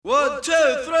1, 2,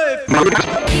 3, 4.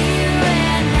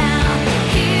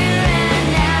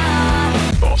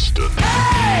 Boston.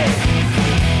 Hey!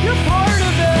 You're part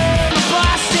of it!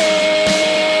 Boston!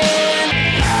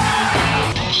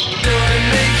 Gonna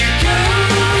make you go!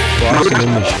 Boston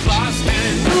Emissions.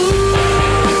 Boston!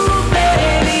 Ooh,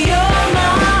 baby, you're my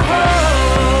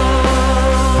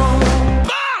home!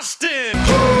 Boston!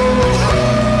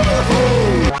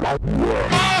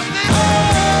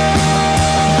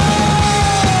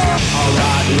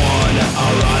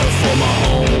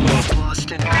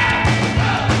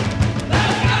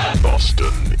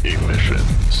 Boston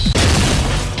Emissions.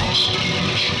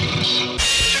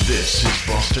 This is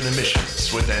Boston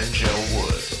Emissions with Angel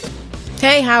Wood.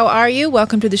 Hey, how are you?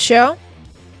 Welcome to the show.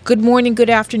 Good morning, good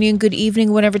afternoon, good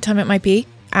evening, whatever time it might be.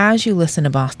 As you listen to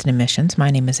Boston Emissions,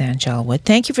 my name is Angel Wood.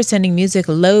 Thank you for sending music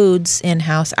loads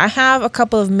in-house. I have a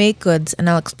couple of make goods, and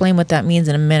I'll explain what that means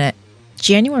in a minute.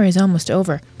 January is almost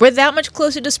over. We're that much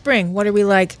closer to spring. What are we,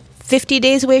 like 50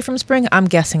 days away from spring? I'm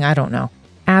guessing, I don't know.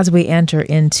 As we enter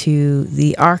into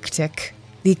the Arctic,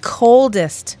 the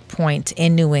coldest point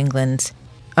in New England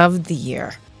of the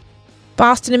year.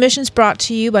 Boston Emissions brought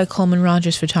to you by Coleman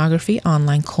Rogers Photography,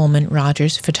 online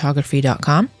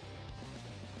ColemanRogersPhotography.com.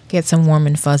 Get some warm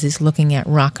and fuzzies looking at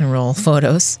rock and roll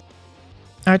photos.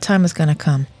 Our time is going to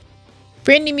come.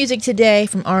 Brand new music today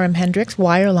from R.M. Hendrix,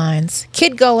 Wire Lines,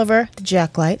 Kid Gulliver, The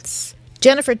Jacklights,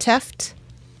 Jennifer Teft,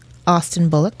 Austin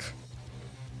Bullock,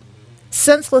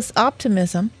 Senseless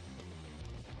Optimism.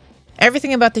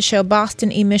 Everything about the show,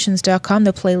 BostonEmissions.com.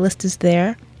 The playlist is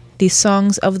there. The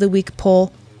Songs of the Week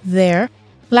poll there.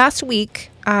 Last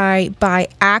week, I, by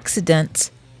accident,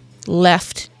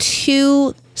 left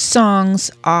 2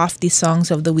 songs off the Songs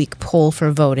of the Week poll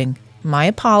for voting. My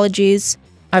apologies.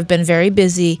 I've been very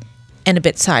busy and a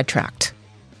bit sidetracked.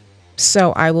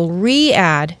 So I will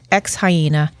re-add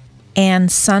Ex-Hyena and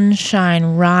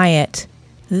Sunshine Riot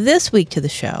this week to the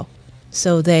show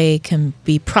so they can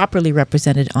be properly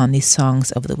represented on the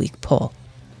Songs of the Week poll.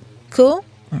 Cool?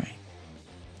 All right.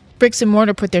 Bricks and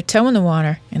Mortar put their toe in the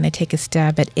water and they take a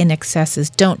stab at INXS's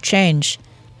Don't Change.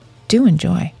 Do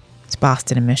enjoy. It's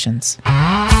Boston Emissions.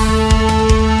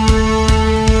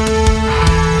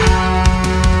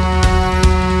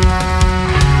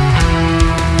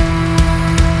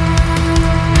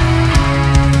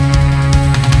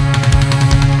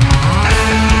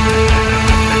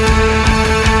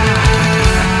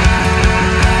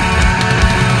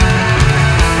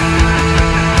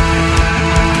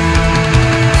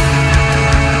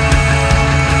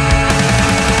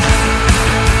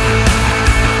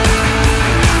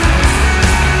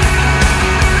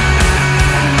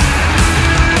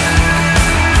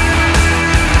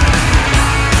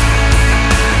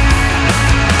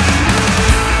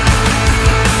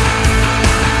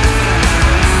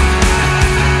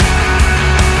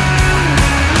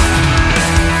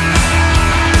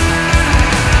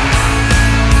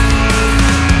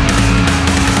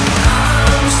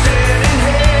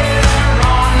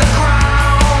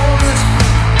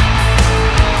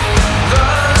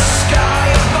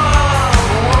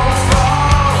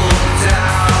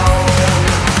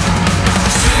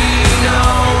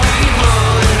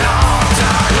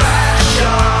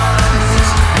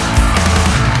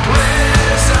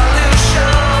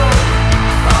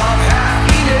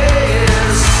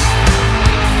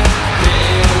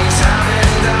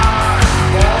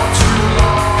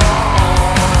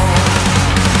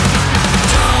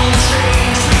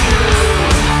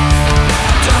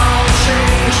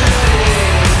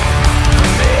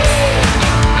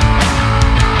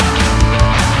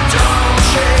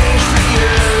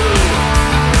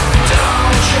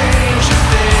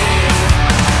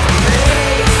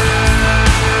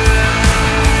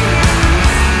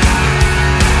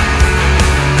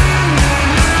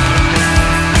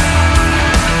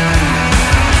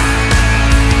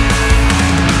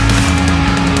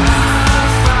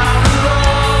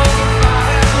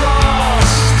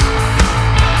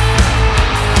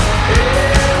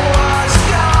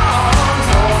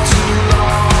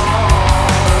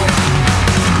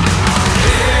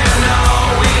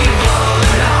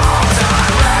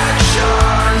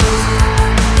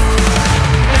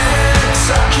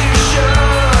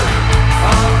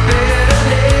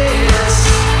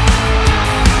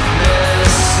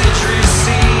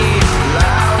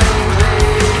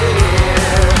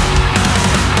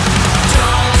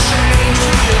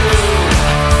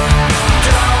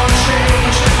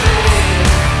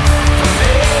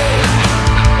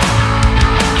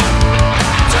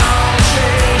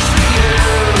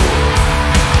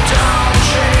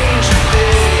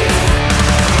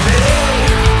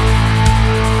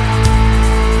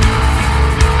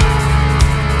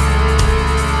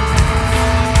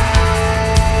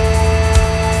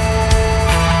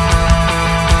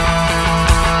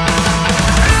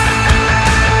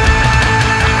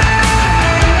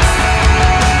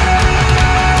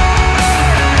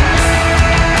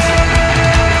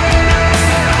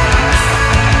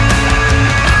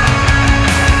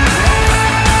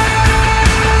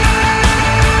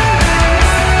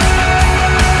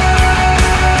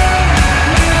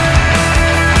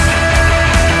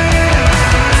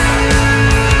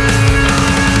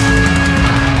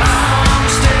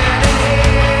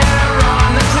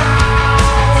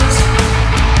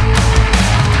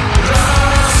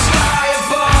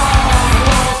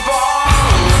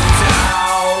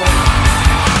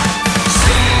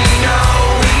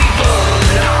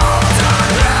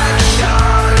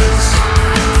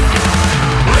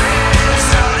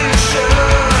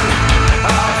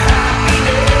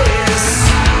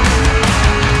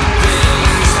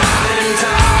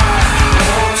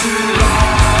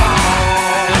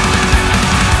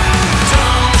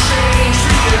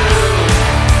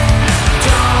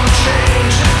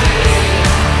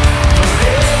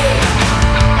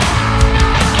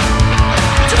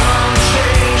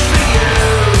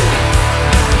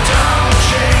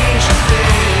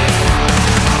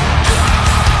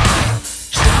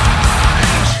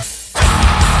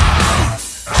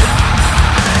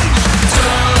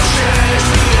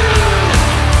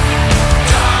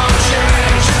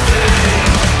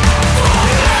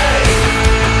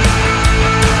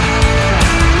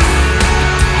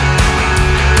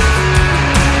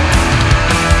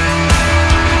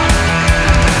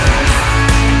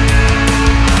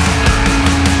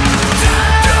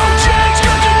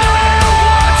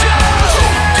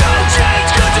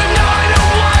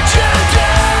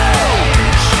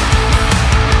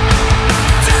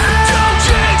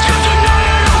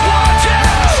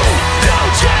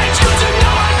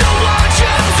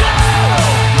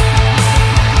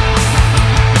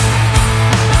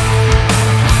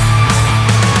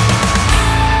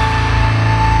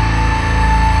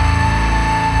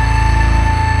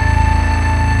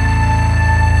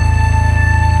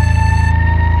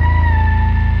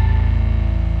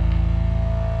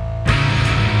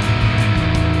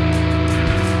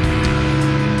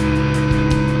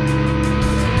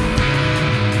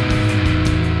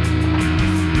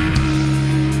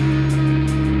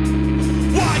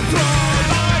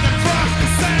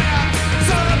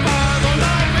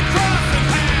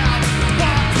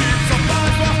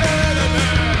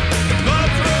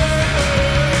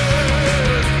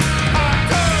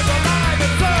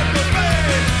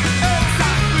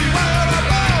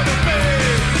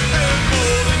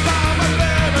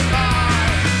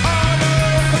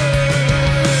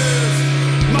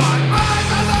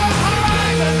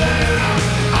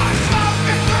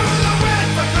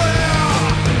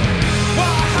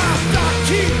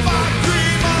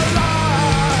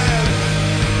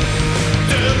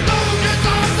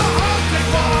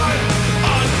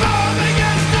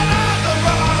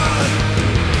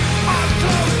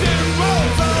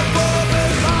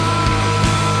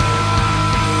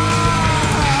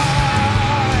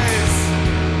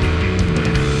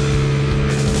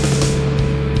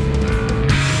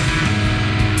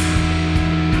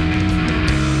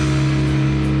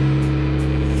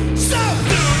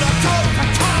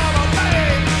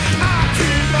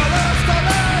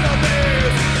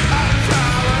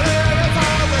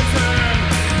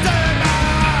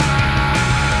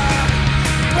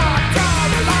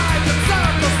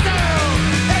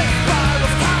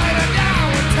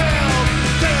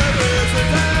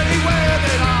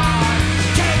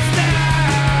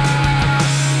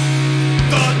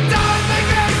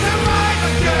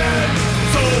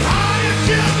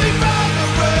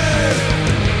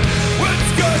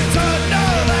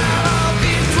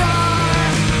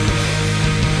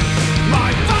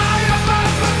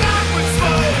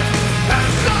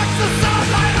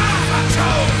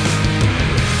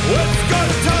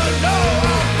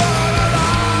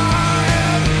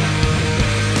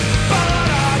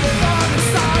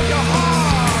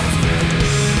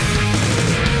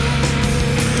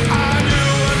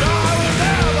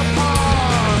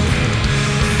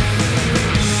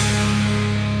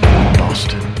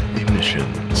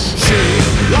 Emissions. She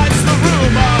lights the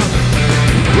room up,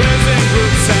 raising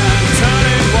groups and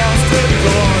turning walls to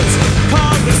doors.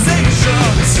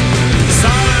 Conversations,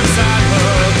 silence and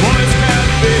her voice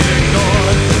can't be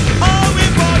ignored. All we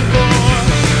want for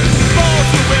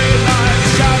falls away like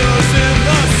shadows in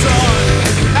the sun.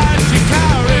 And she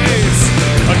carries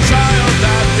a child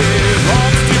that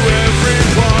belongs to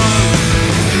everyone.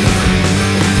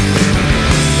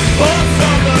 For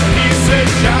some the pieces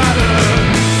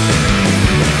shattered.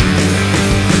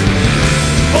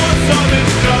 For some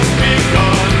it's just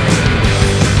begun.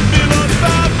 Below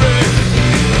fabric,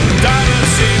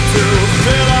 diamonds seem to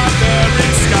fill our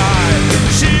very sky.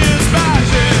 She is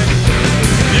magic,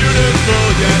 beautiful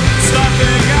yet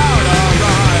snuffing out our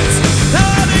eyes.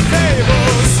 Turning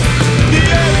tables, the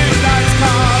airing nights,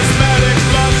 cosmetic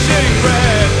blushing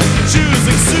red.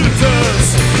 Choosing suitors,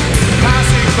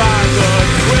 passing by the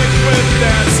quick with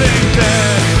dancing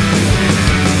dead.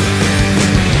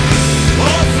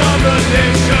 All summer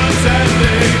nations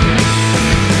ending.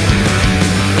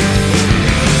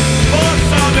 For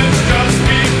some it's just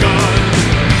begun.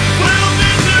 We'll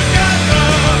be together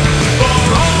for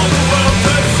all the world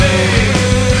to see.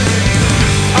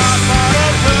 I'm part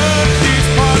of her, she's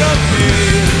part of me.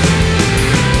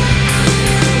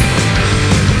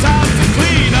 Time to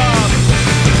clean up.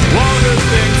 Wonder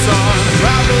things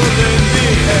unravel in the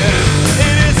end.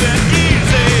 It isn't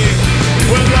easy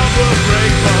when love will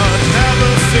break but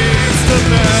never seems to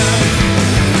mend.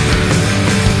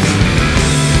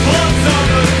 Once on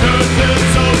the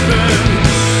curtains open,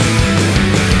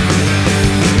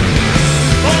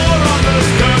 or on those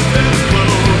curtains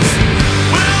close,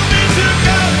 we'll be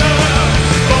together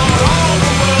for all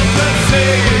the world to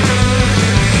see.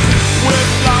 With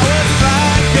flowers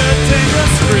blanketing the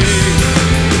street.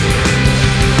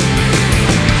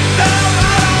 They'll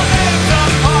write our names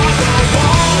upon the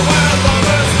wall where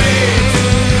lovers meet.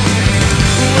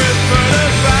 With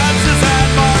furtive glances and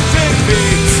marching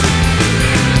beats.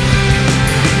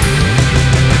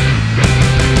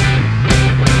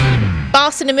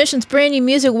 Boston Emissions brand new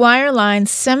music, Wireline,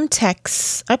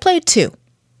 Semtex. I played two.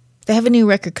 They have a new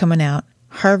record coming out,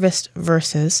 Harvest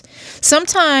Verses.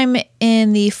 Sometime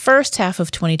in the first half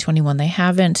of 2021. They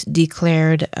haven't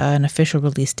declared an official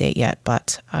release date yet,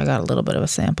 but I got a little bit of a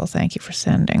sample. Thank you for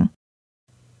sending.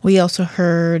 We also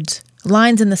heard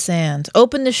Lines in the Sand.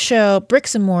 Open the show,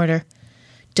 Bricks and Mortar,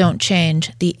 Don't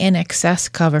Change, the In Excess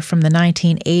cover from the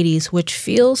 1980s, which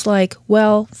feels like,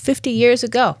 well, 50 years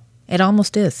ago. It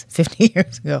almost is 50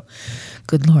 years ago.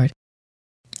 Good Lord.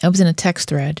 I was in a text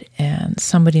thread and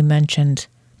somebody mentioned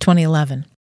 2011.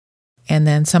 And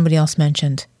then somebody else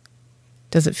mentioned,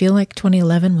 does it feel like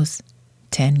 2011 was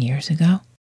 10 years ago?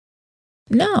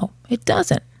 No, it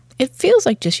doesn't. It feels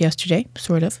like just yesterday,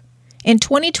 sort of. And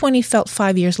 2020 felt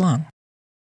 5 years long.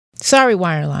 Sorry,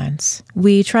 Wirelines.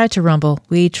 We tried to rumble.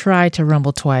 We tried to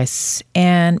rumble twice.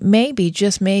 And maybe,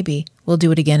 just maybe, we'll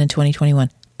do it again in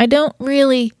 2021. I don't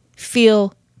really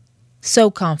feel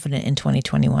so confident in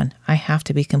 2021. I have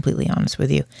to be completely honest with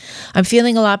you. I'm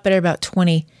feeling a lot better about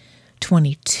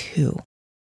 2022.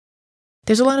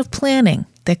 There's a lot of planning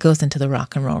that goes into the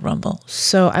Rock and Roll Rumble.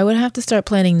 So I would have to start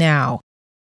planning now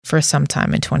for some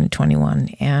time in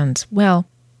 2021. And, well,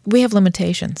 we have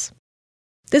limitations.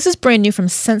 This is brand new from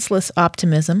Senseless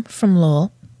Optimism from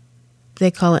Lowell.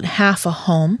 They call it Half a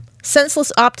Home.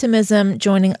 Senseless Optimism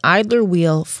joining Idler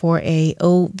Wheel for a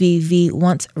OVV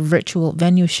Once virtual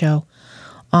venue show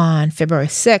on February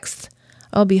 6th.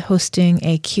 I'll be hosting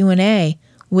a Q&A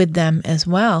with them as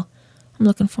well. I'm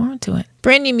looking forward to it.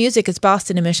 Brand new music is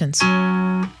Boston Emissions. 2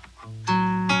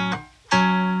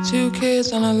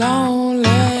 kids on a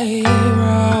lonely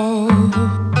road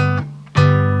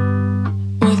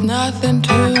with nothing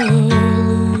to lose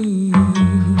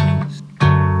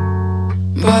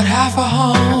but half a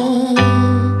home.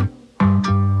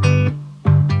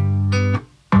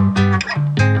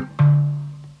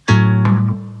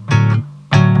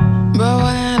 But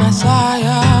when I saw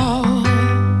you,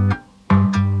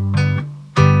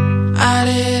 I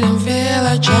didn't feel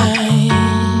a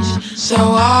change. So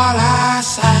all I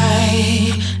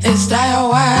say is stay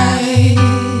away.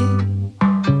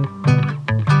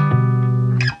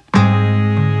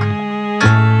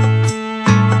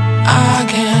 I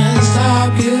can't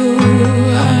stop you.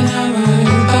 I never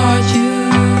thought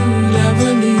you'd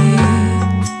ever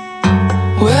leave.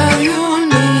 Well, you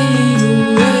need a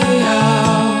way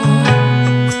out,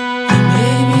 and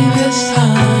maybe this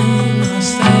time I'll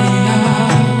stay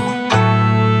out.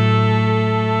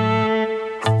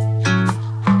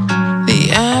 The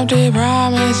empty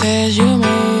promises you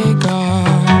make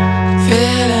are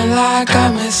feeling like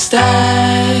a mistake.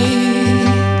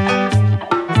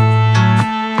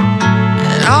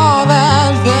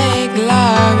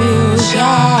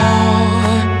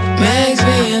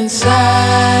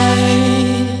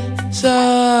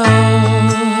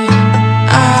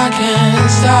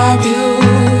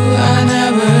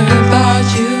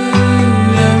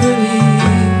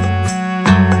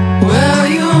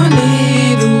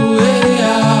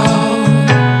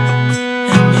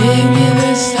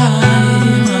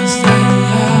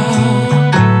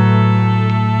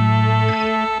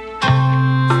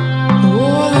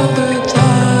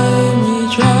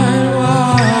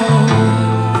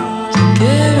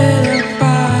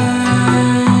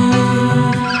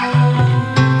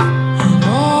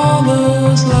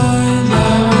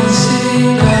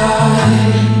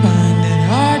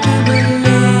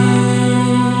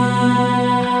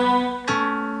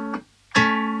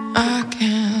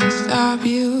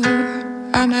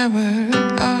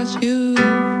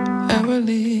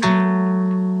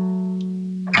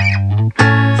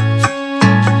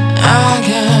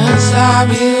 stop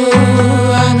you.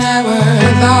 I never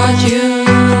thought you'd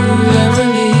ever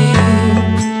leave.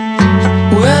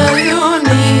 Well, you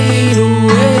need a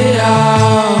way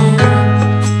out,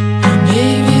 and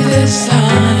maybe this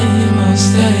time I'll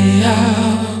stay out.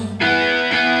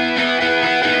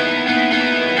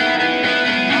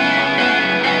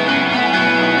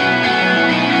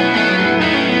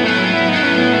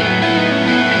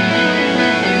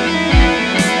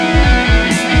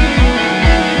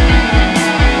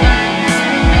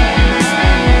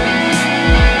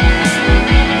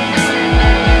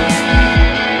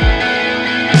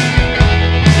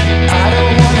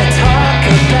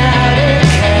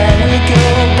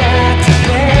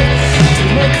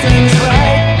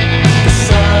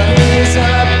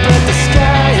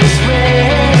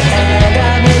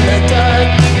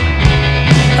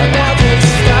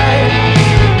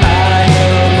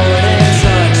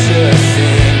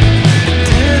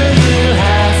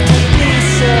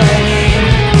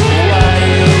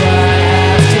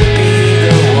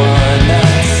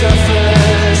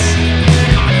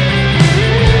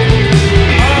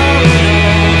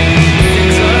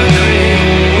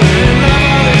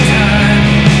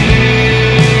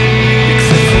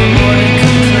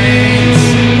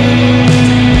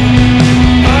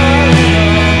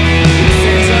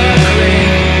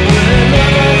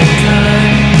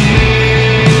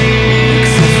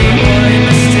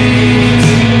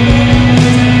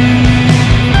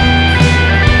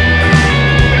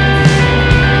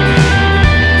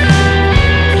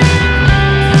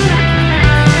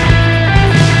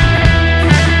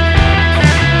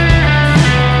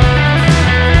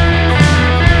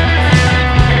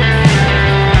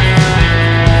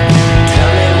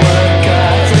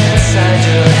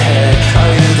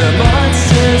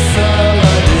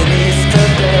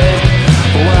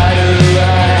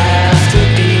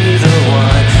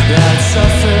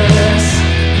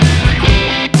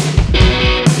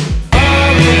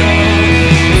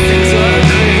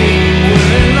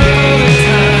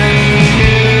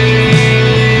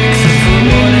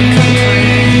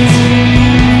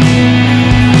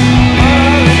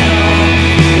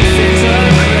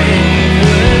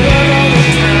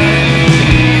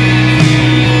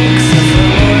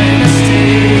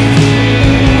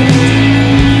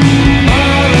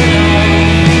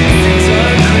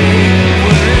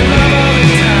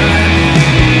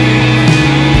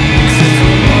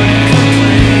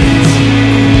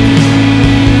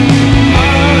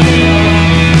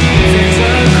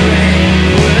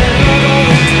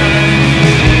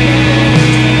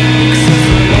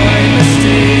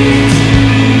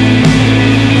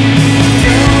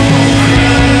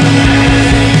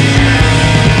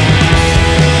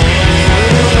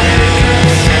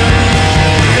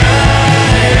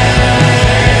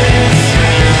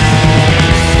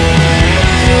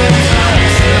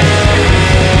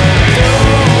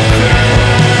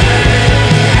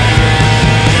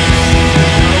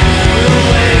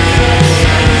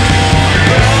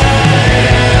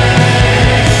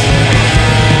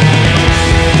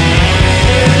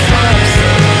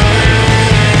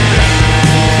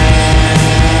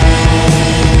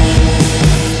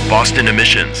 Boston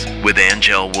Emissions with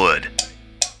Angel Wood.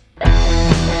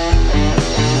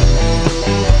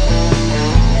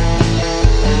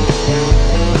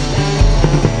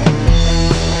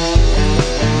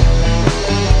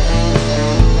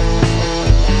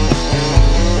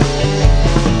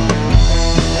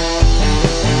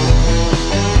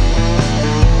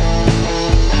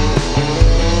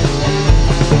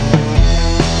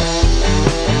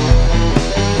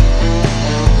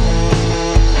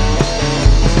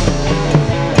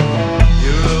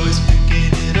 You'll always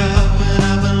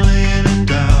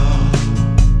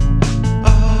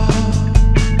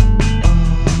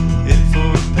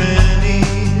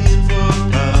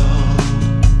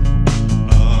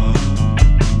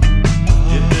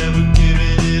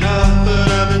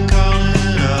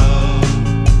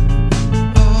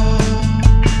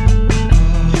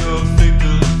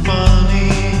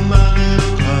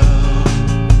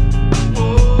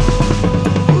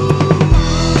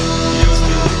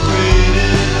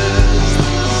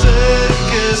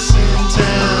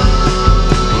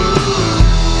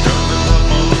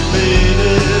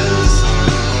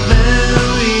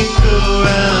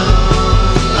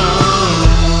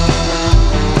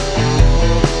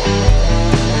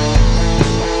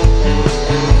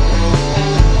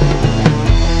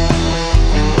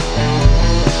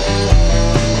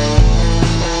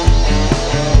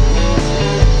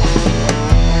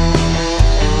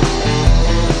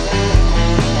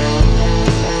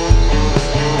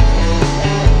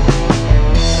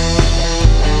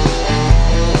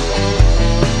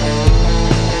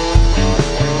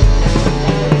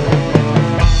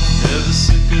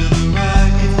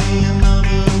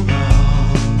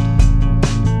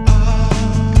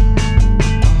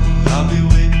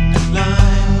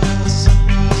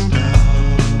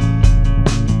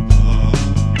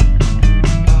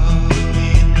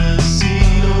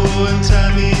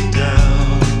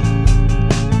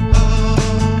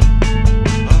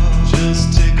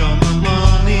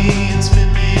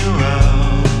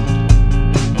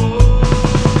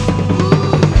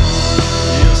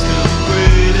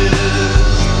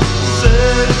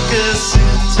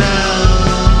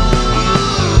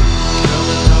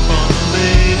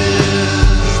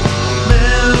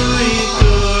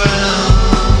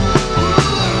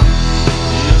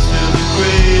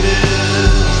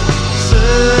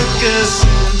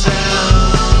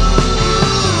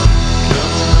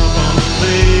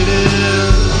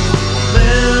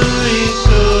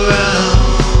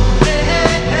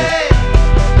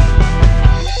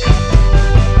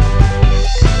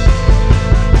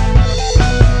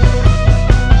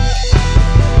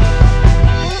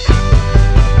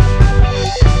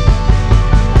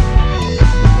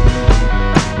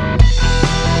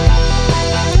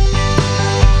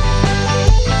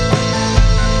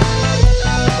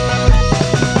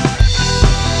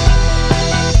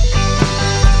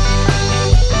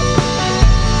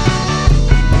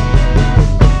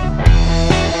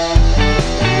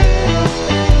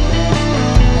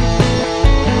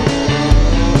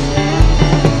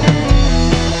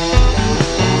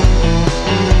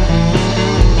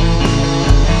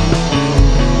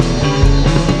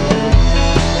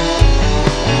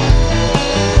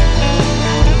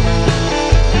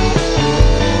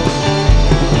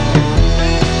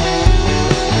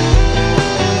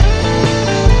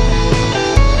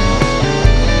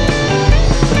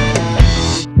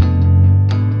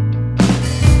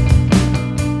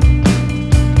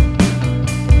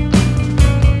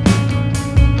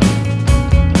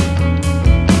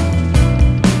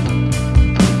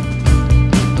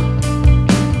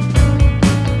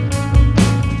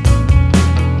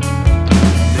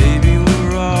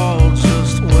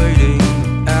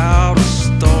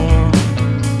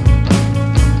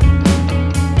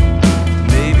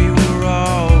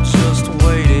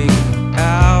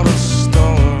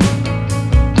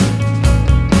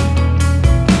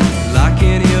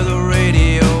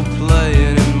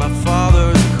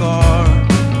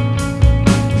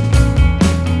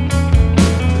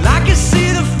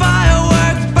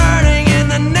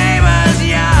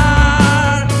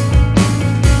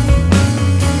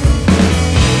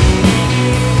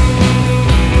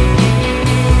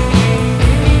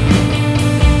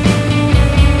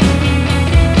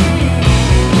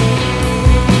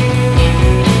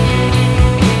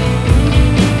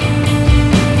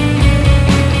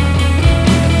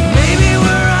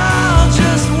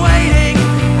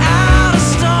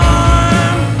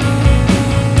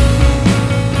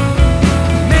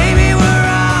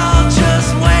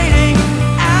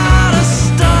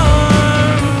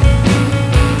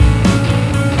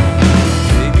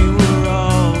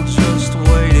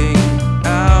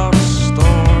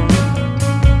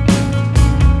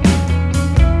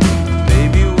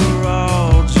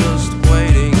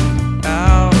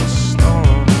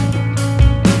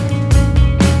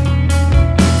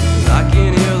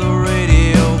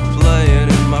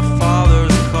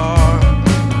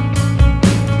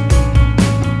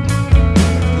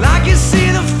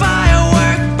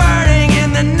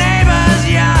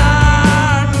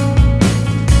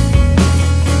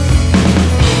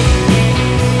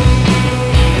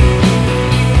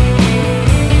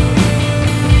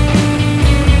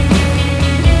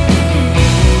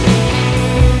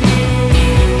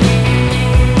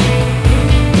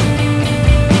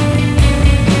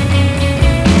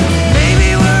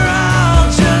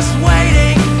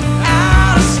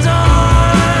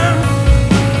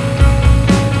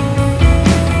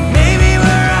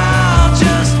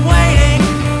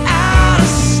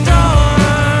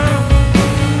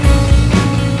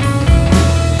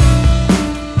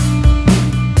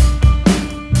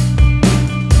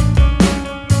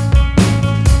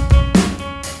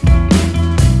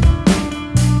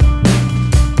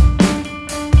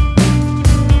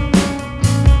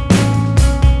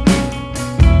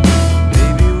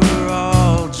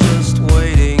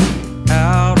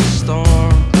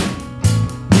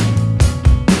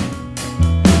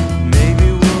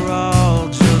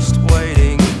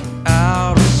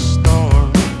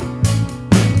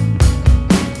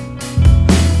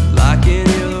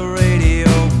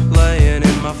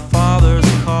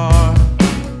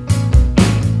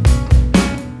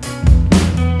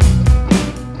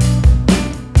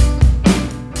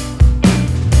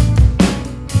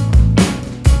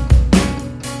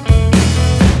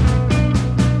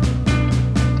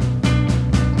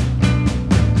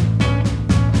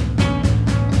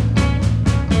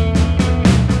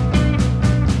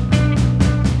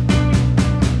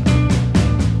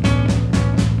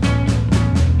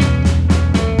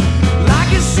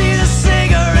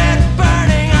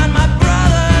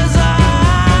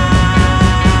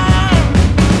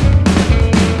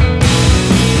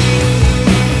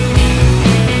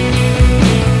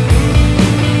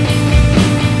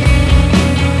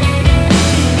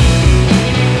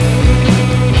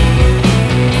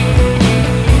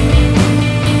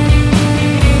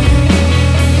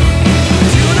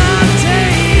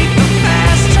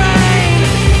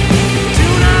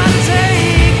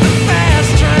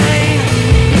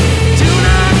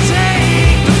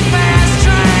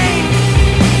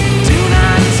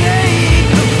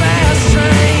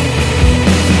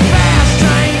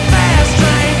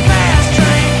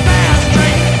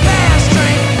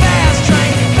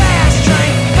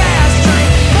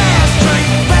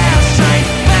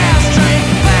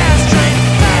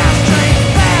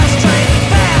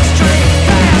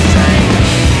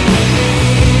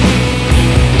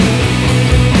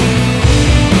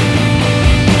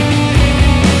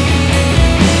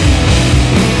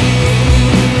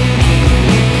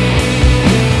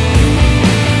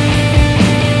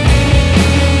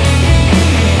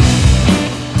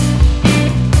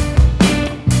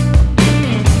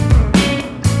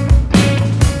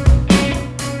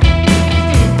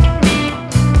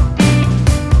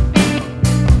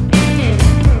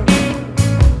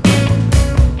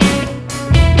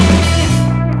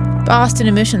Boston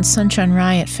Emissions, Sunshine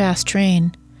Riot, Fast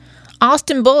Train.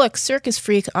 Austin Bullock, Circus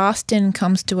Freak. Austin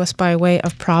comes to us by way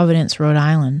of Providence, Rhode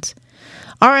Island.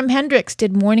 R.M. Hendricks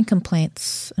did Morning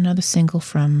Complaints, another single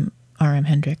from R.M.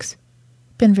 Hendricks.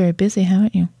 Been very busy,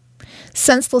 haven't you?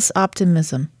 Senseless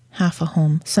Optimism, Half a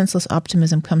Home. Senseless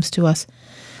Optimism comes to us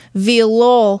via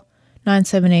Lowell,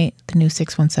 978, the new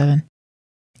 617.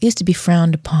 It used to be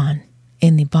frowned upon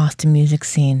in the Boston music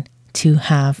scene to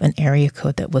have an area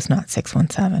code that was not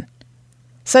 617.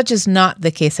 Such is not the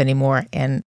case anymore,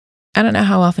 and I don't know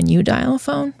how often you dial a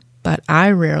phone, but I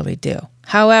rarely do.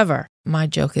 However, my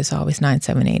joke is always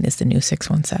 978 is the new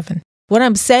 617. What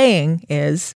I'm saying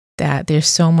is that there's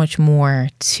so much more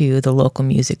to the local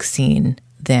music scene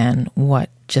than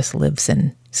what just lives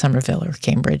in Somerville or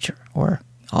Cambridge or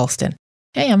Alston.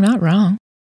 Hey, I'm not wrong.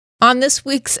 On this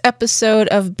week's episode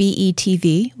of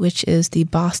BETV, which is the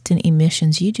Boston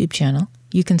Emissions YouTube channel,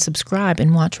 you can subscribe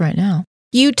and watch right now.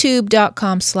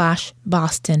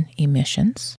 YouTube.com/Boston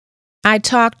Emissions. I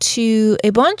talked to a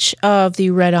bunch of the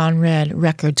Red on Red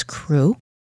Records crew,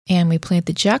 and we played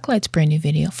the Jacklight's brand new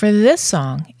video for this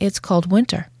song. It's called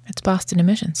Winter. It's Boston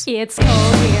Emissions. It's cold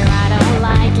here, I don't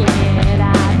like it.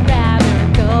 I'd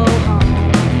rather go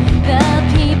home. The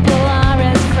people are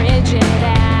as frigid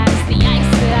as the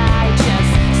ice that I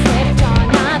just slipped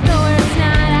on. Not the worst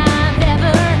night I've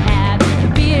ever had. The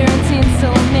beer and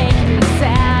tinsel make me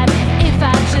sad. If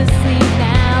I just leave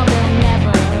now, they'll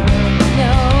never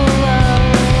know.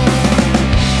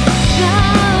 The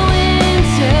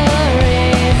winter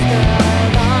is the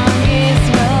longest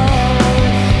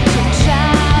road to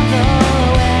travel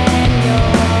when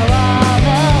you're all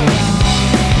alone.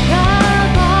 The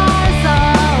bars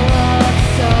all look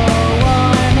so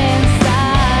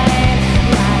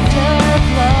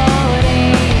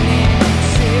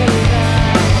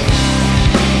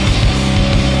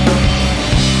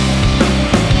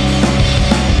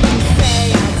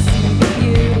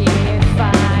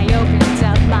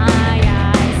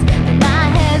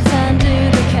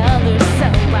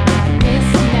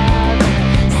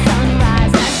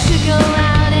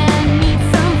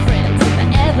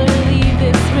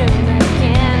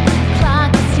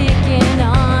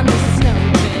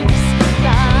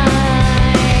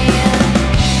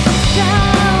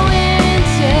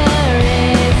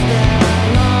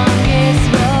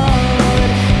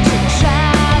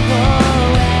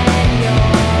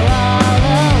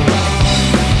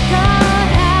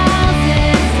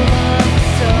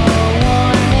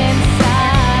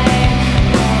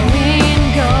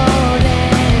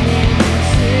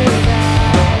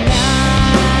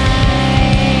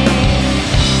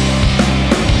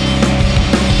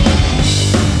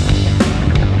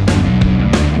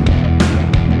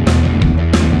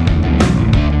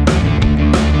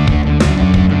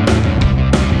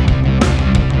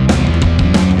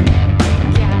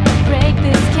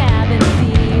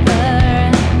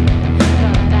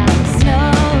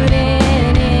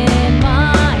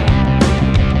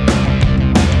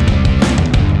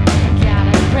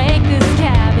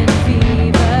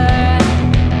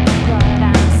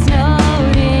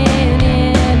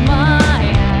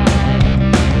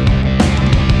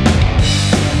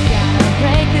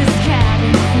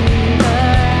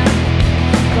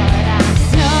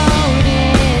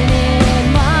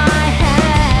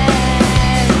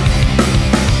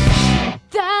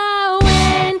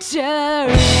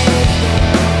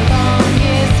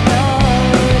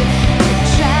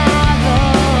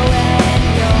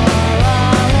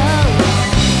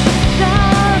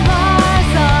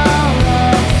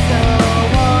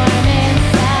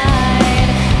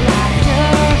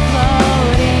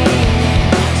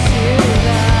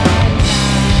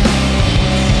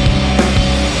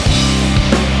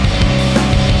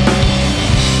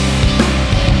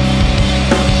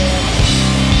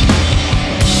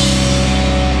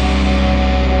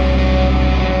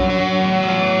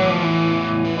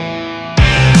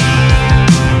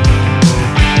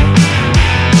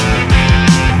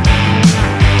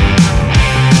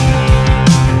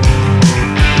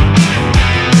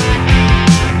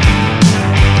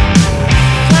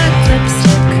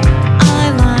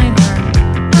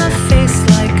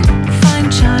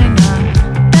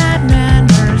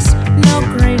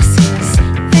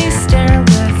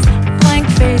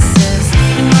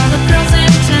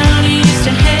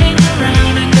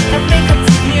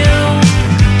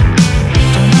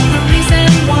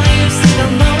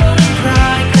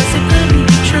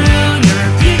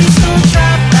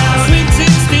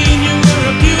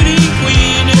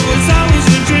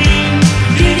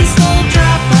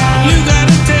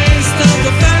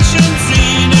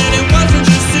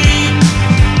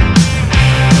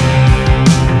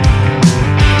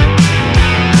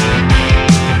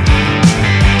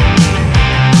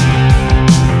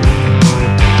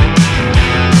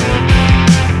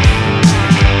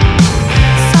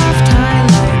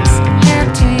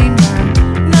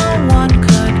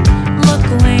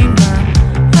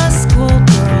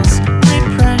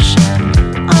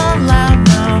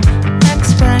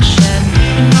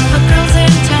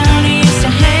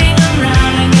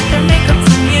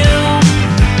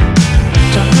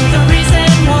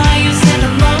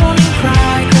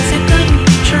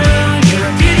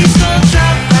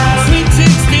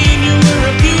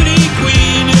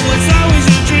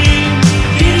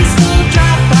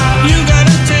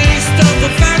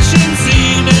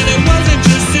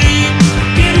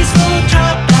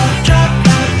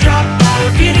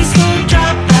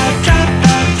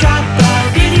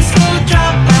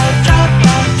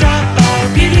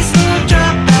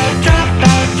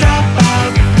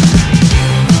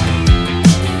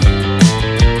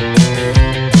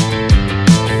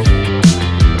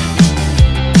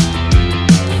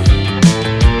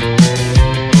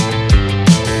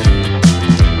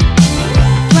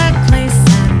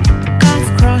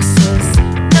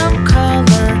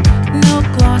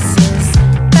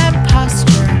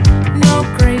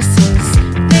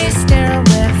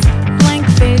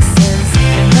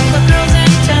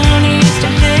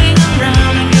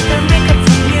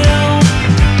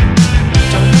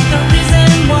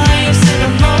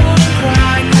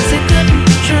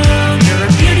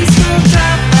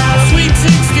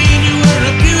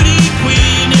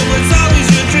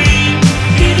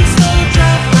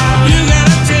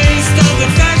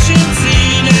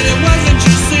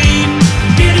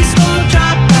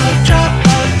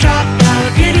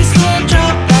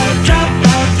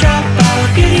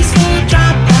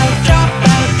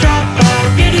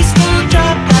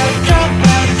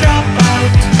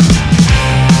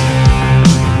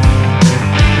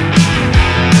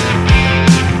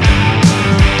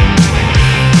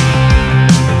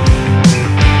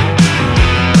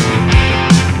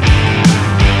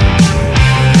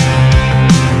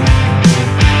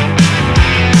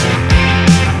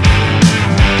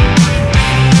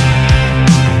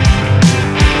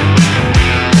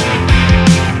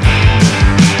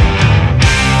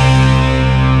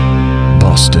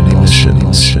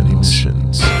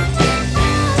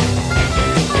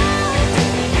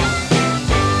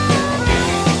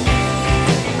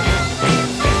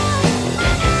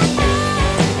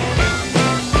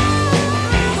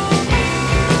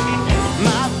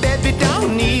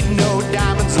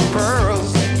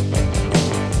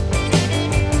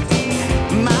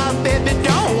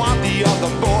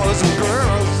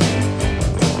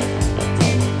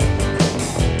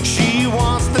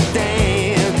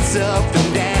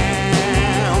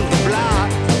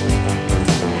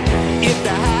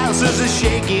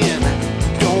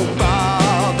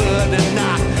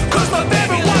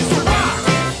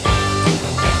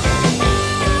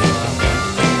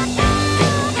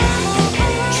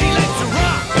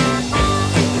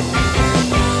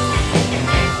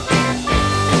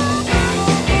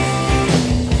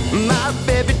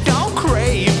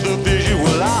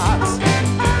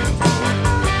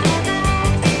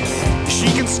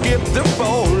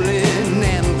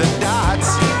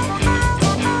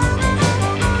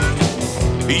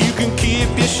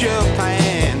your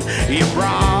Chopin, your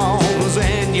Brahms,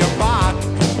 and your Bach.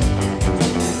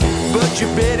 But you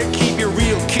better keep your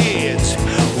real kids,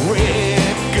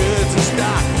 records and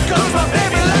stock. 'Cause my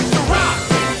baby likes to rock.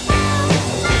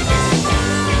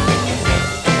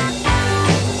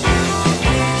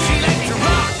 She likes to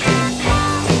rock.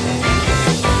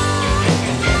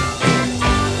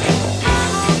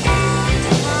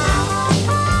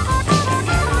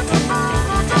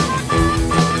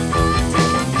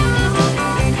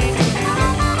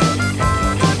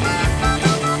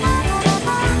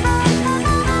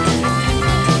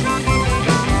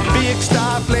 Big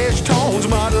star flash tones,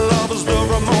 model lovers, the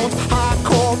Ramones,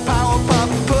 hardcore power pop,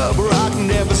 pub rock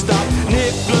never stop.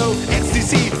 Nick Blow,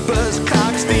 XTC,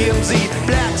 Buzzcocks, DMZ,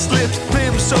 Black Slips,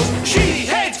 Plimsolls. She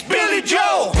hates Billy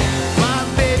Joe. My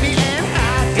baby and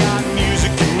I got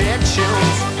music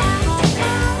connections.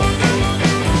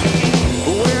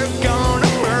 We're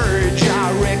gonna merge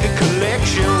our record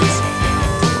collections.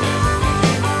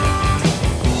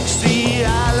 See,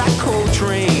 I like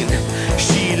Coltrane.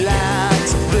 She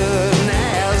likes the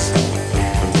Nas.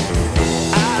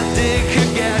 I dig her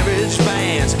garage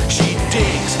bands. She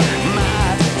digs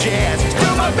my jazz.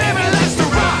 Still, my baby likes to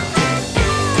rock.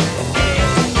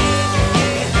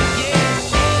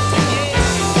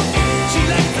 She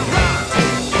likes to rock.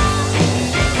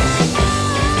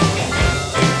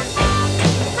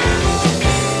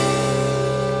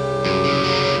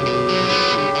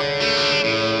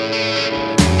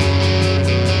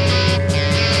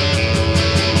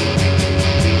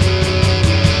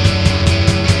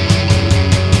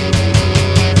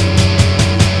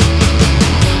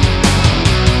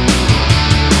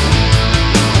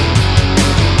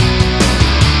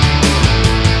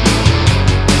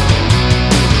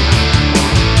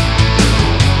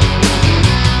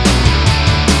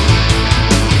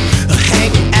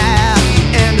 Hanging at the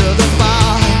end of the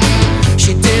bar,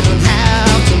 she didn't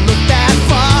have to look that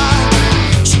far.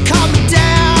 She calmed me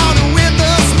down and with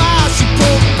a smile, she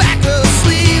pulled back her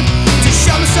sleeve to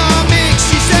show me some ink.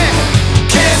 She said,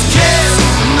 "Kiss, kiss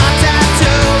my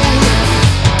tattoo.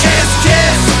 Kiss,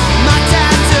 kiss my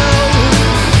tattoo."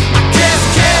 I kiss,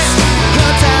 kiss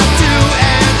her tattoo,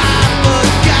 and I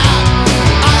forgot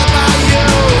all about you.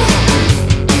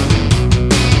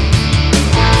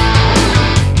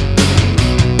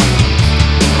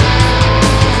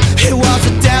 It was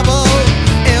the devil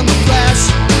in the flesh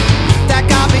that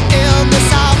got me in this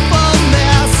awful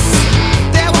mess.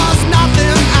 There was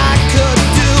nothing I could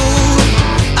do.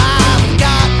 I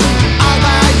forgot all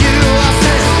about you. I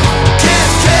said, "Kiss,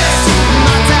 kiss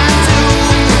my tattoo.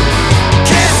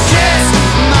 Kiss, kiss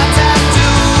my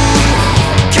tattoo.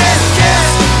 Kiss, kiss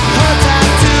her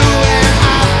tattoo, and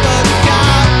I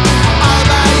forgot all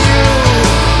about you.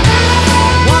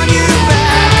 Want you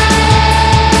back.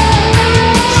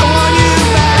 I want you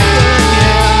back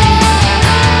again.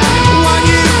 Want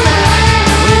you back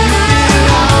when you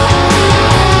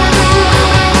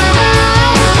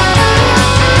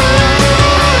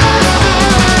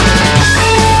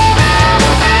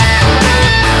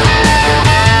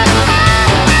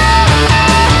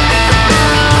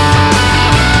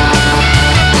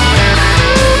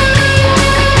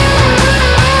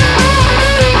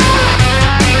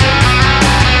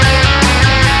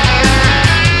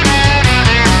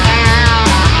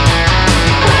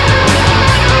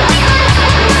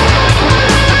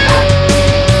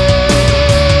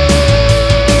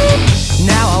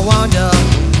Now I wander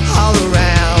all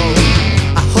around,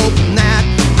 I hope that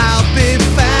I'll be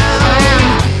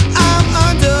found. I'm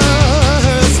under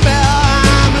her spell,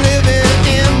 I'm living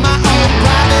in my own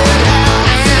private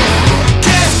house.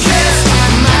 Kiss, kiss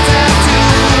my tattoo.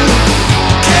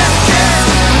 Kiss, kiss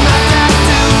my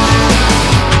tattoo.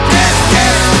 Kiss,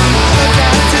 kiss her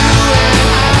tattoo, and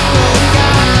I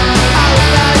forgot all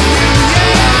about you.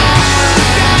 Yeah, all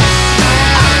about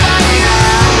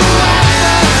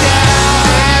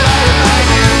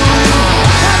you.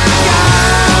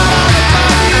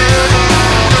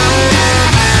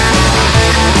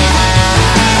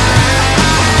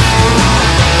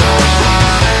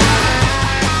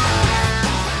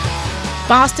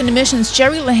 Boston Emissions,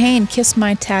 Jerry Lehane, Kiss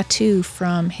My Tattoo,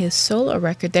 from his solo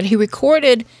record that he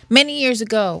recorded many years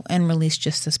ago and released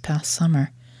just this past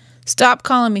summer. Stop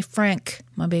Calling Me Frank,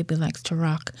 My Baby Likes to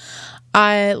Rock.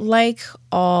 I like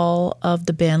all of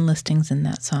the band listings in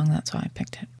that song, that's why I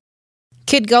picked it.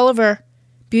 Kid Gulliver,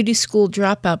 Beauty School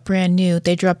Dropout, brand new.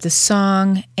 They dropped the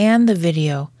song and the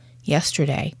video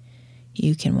yesterday.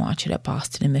 You can watch it at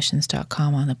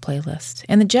bostonemissions.com on the playlist.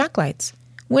 And the Jacklights,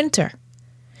 Winter.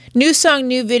 New song,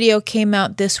 new video came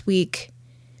out this week.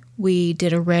 We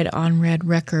did a Red on Red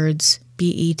Records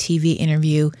BETV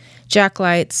interview.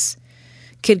 Jacklights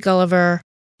Kid Gulliver,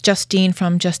 Justine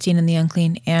from Justine and the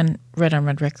Unclean, and Red on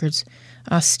Red Records.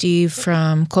 Steve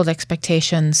from Cold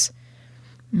Expectations.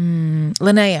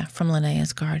 Linnea from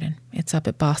Linnea's Garden. It's up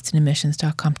at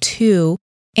bostonemissions.com too,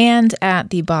 and at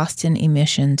the Boston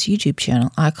Emissions YouTube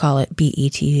channel. I call it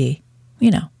BETV.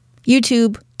 You know,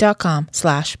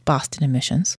 youtube.com/Boston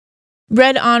Emissions.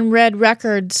 Red on Red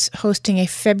Records hosting a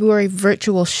February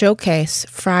virtual showcase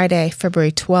Friday,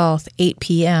 February 12th, 8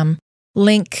 p.m.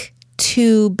 Link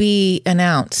to be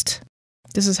announced.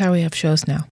 This is how we have shows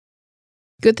now.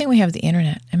 Good thing we have the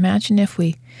internet. Imagine if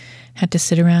we had to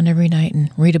sit around every night and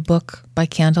read a book by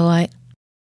candlelight.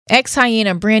 Ex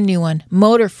Hyena, brand new one.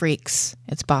 Motor Freaks.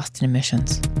 It's Boston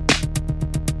Emissions.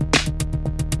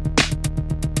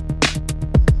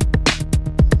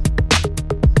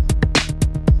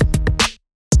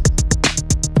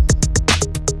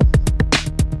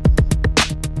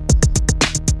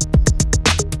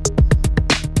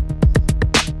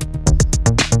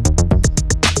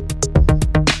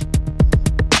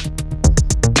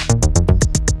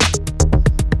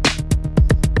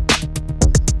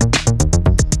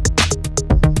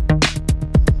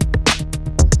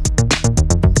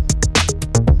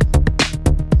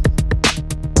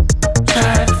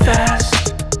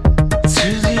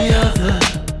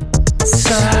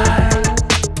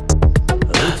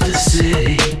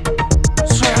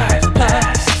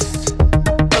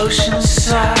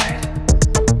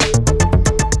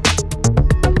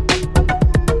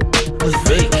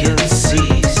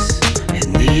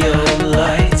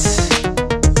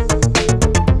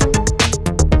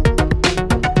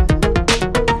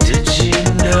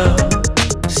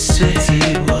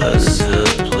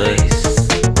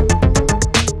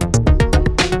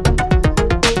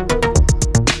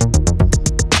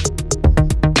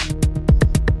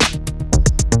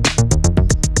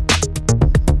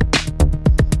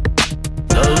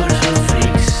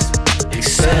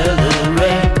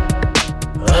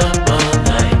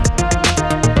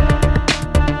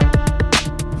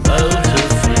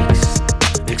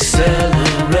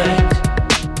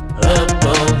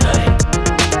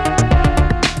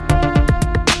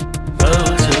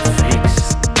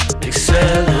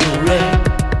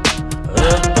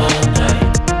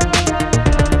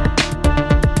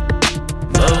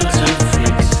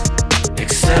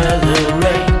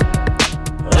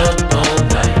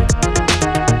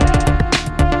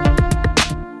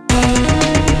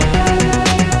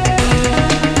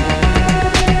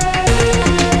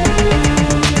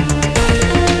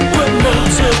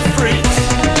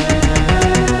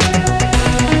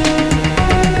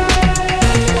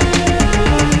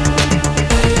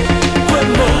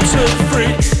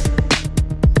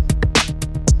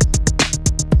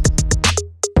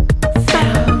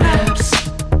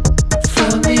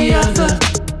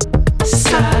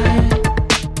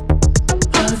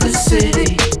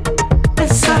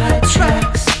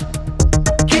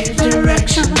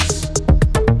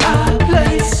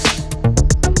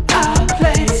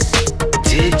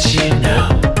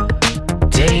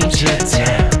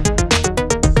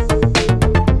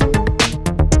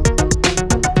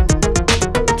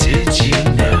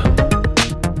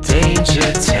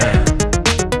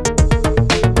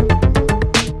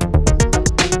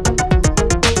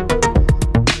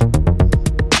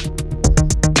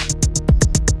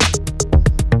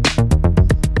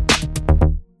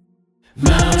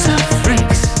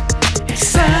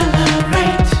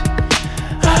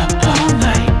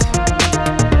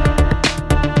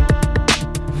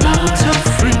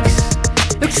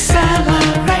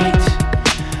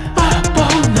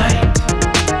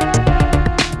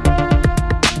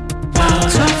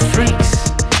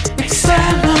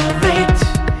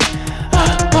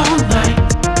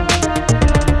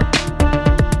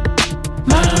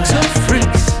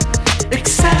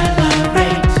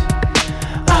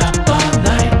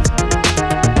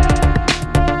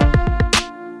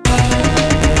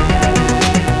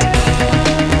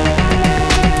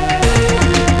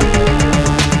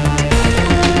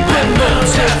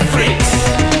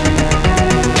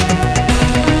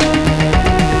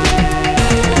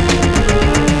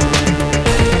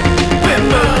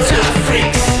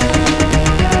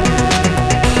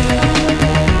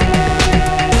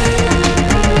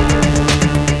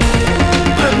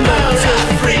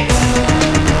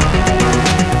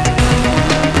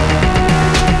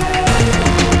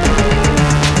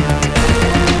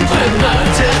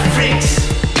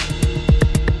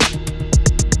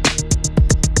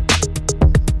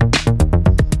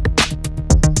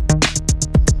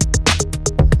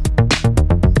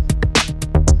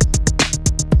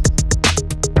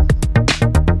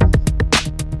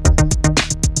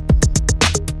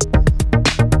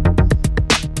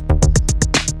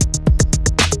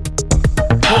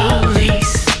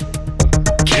 Police,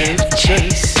 give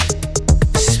chase.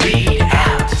 Speed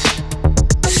out,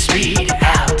 speed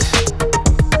out.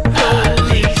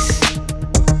 Police,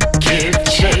 give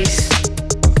chase.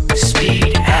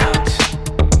 Speed out,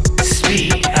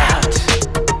 speed out.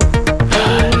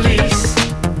 Police,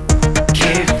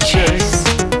 give chase.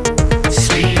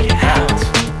 Speed out,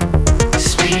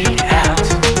 speed out.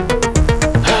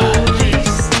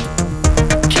 Police,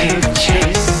 give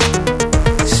chase.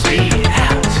 Speed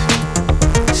out,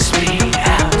 speed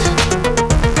out.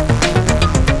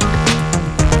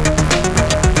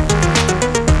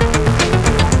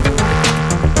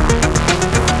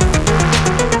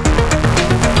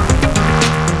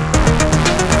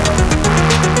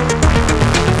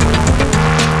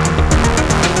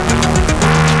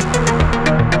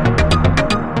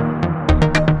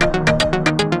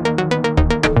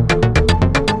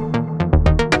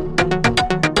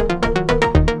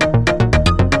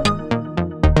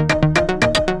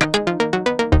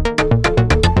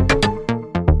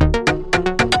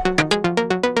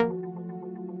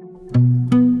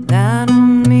 I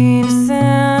don't mean to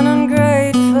sound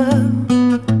ungrateful,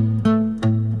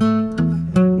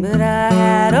 but I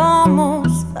had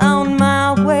almost found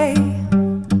my way.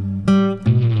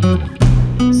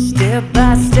 Step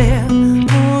by step,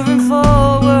 moving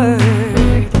forward,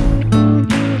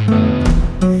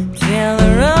 till the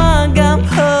rug got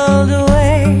pulled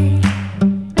away.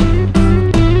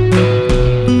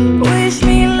 Wish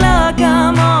me luck,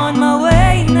 I'm on my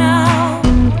way now.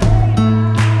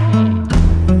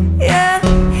 Yeah,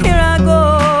 here I go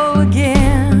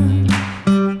again.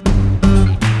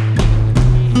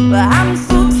 But I'm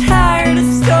so tired of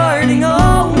starting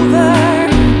over.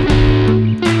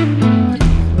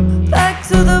 Back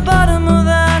to the bottom of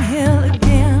that hill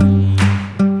again.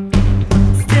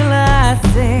 Still I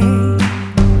say,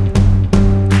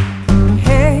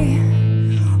 hey,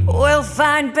 we'll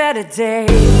find better days.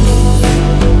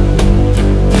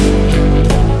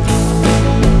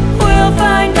 We'll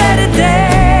find better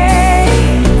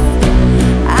days.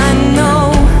 I know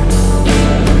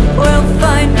we'll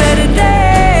find better days.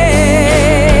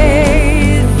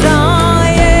 Oh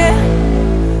yeah,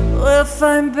 we'll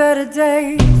find better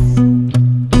days.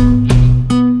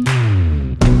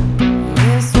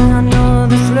 Yes, I know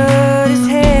this load is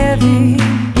heavy,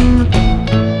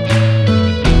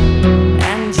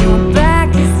 and your back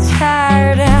is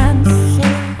tired and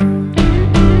sore.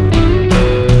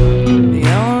 The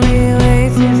only way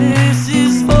through this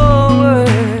is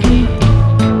forward,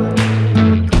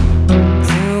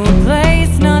 to a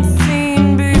place not seen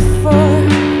before.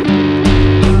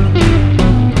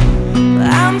 But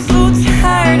I'm so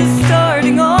tired of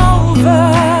starting over.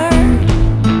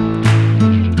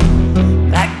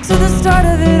 Back to the start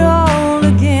of it all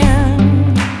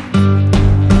again.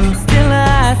 Still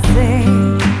I say,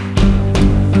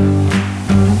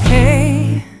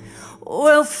 hey,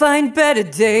 we'll find better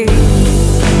days.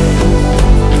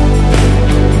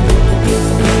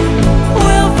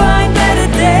 We'll find better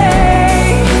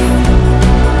days.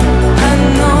 I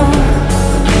know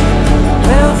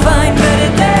we'll find better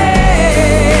days.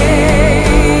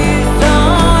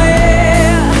 Oh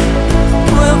yeah,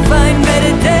 we'll find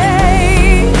better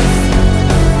days.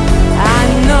 I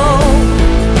know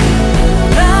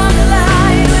down the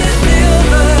line with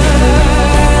silver,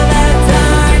 that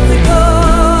time to go.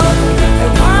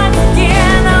 And once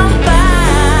again I'm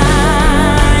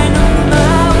fine on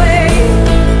my way.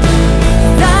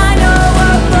 I know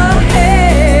up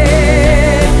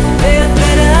ahead there's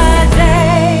better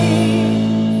days.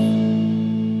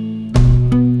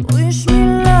 Wish me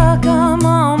luck, I'm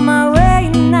on my way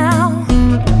now.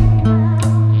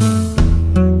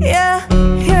 Yeah,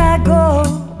 here I go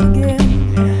again.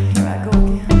 Here I go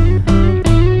again.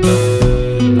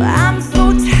 But I'm so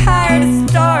tired of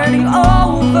starting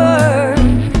over.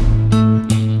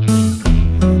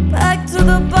 Back to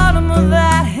the bottom of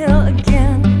that hill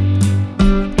again.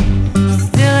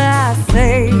 Still I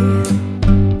say,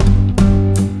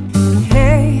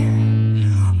 hey,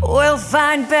 we'll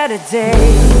find better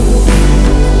days.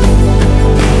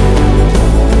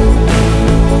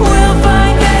 We'll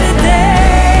find better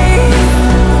days.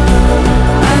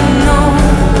 I know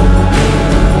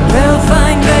we'll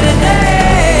find better days.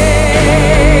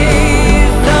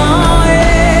 Oh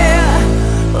yeah,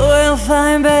 we'll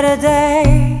find better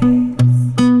days.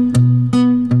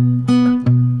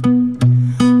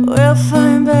 We'll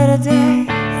find better days.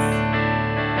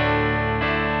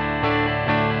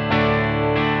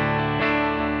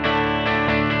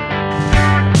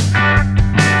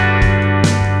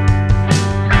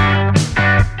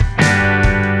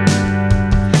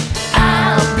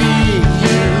 I'll be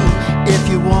you if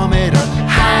you want me to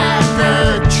hide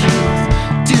the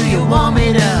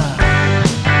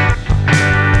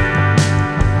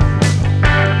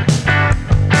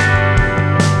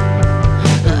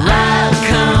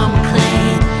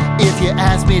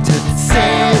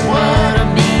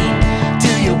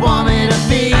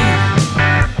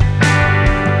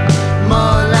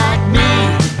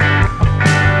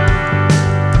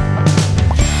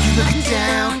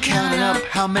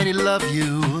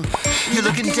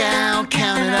down,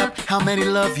 counting up how many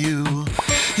love you.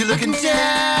 You're looking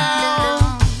down.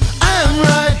 I'm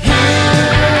right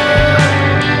here.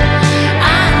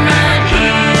 I'm right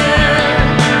here.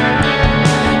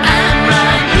 I'm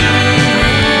right here.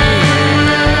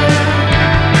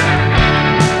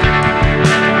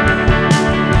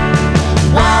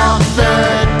 Walk the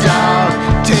dog,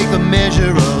 take the measure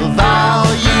of all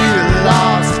you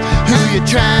lost, who you're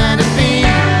trying to be.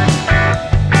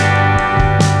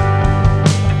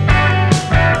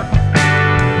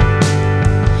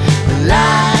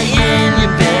 Lie in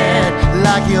your bed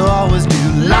like you always do,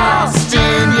 lost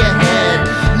in your head.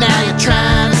 Now you're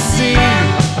trying to see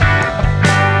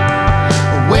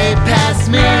way past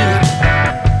me.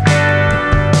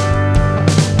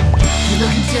 You're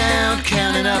looking down,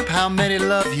 counting up how many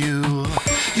love you.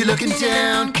 You're looking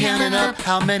down, counting up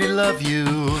how many love you.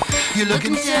 You're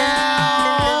looking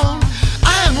down.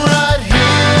 I'm right here.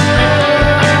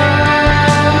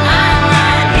 I'm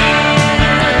right here.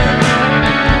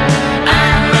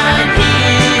 I'm right here.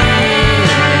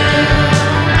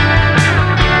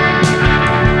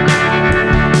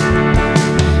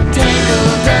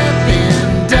 Tangled up in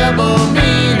double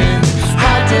meanings,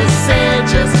 hard to say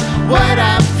just what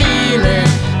I'm feeling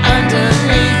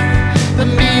underneath. The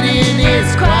meaning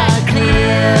is quite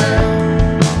clear.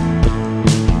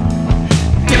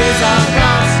 Days are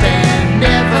lost and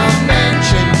never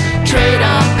mentioned. Trade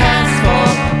our past for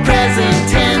present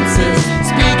tenses.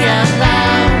 Speak out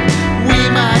loud, we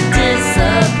might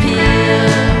disappear.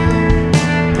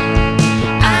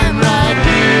 I'm right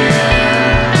here.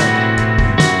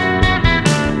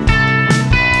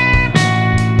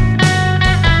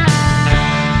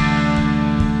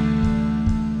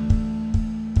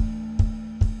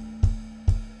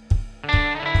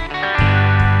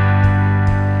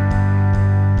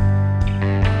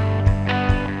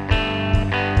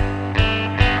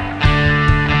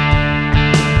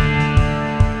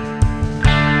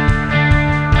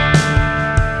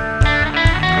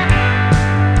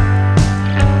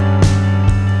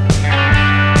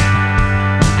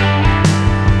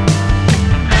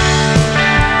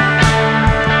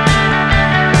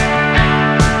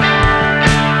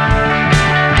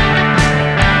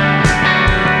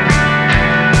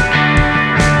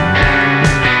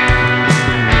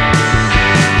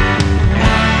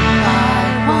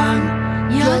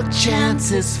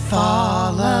 Chances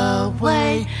fall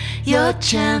away. Your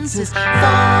chances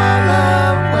fall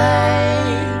away.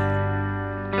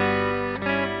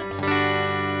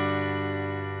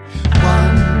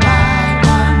 One by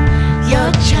one,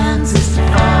 your chances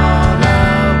fall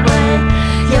away.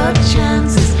 Your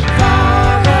chances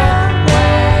fall away.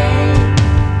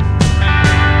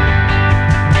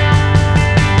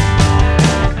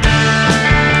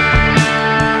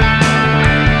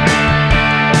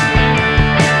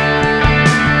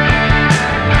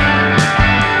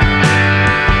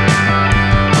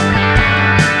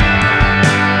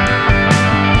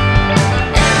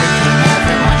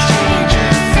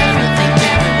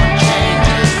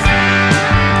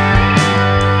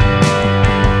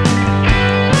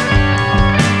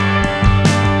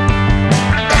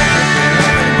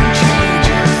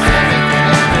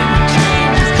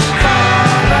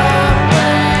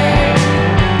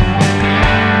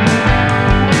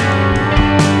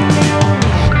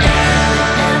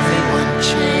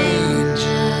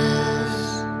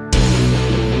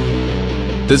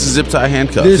 This is Zip Tie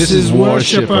Handcuffs. This is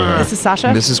Worshipper. This is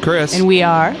Sasha. This is Chris. And we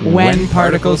are When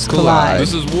Particles Collide.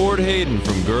 This is Ward Hayden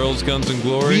from Girls, Guns, and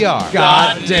Glory. We are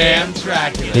Goddamn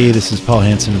Dracula. Hey, this is Paul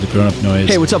Hansen of the Grown Up Noise.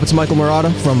 Hey, what's up? It's Michael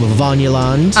Murata from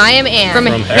Vanyaland. I am Anne from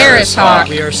Harris Hawk.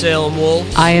 We are Salem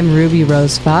Wolves. I am Ruby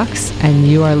Rose Fox, and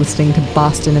you are listening to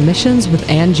Boston Emissions with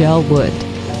Angel Wood.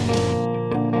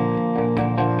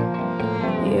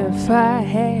 If I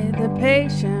had the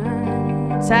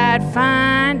patience, I'd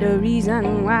find a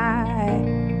reason why.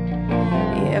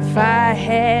 If I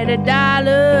had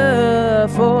 $1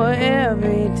 for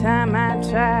every time I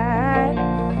tried,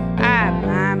 I'd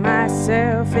buy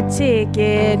myself a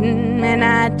ticket and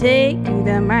I'd take to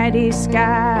the mighty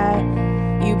sky.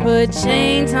 You put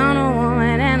chains on a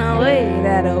woman and a way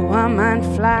that a woman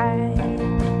flies.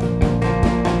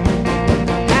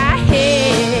 I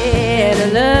had a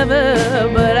lover,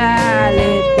 but I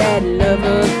let that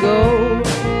lover go.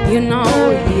 You know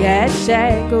he had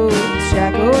shackles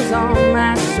on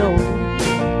my soul.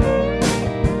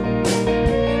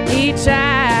 He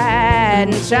tried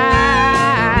and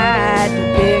tried to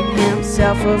pick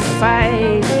himself a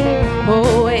fight.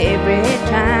 Oh, every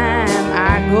time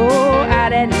I go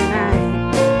out at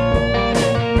night,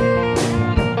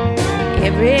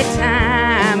 every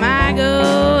time I go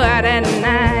out at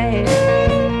night,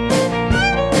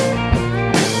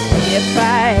 If I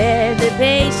had the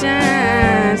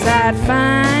patience, I'd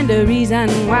find a reason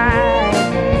why.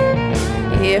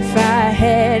 If I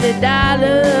had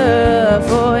 $1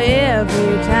 for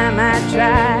every time I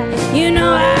try, you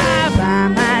know I buy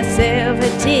myself a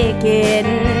ticket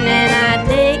and I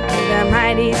take the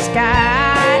mighty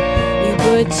sky. You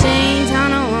put chains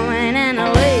on a woman in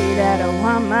a way that a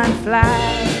woman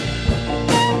flies.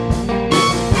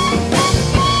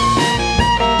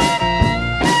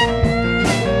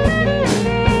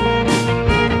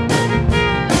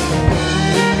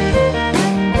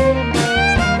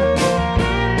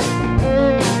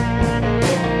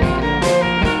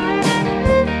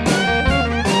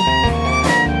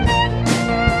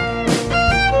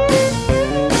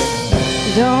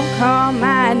 Don't call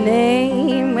my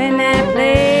name when that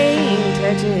plane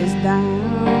touches down.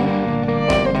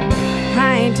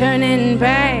 I ain't turning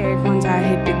back once I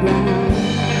hit the ground.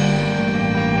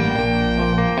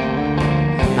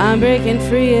 I'm breaking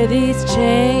free of these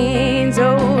chains,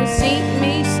 oh, see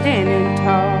me standing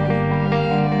tall.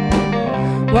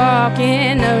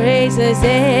 Walking the razor's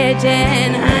edge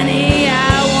and honey,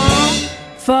 I won't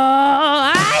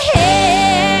fall. I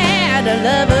had a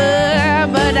lover,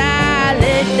 but I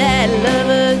let that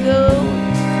lover go.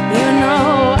 You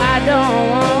know I don't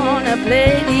wanna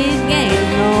play these games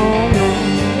no more.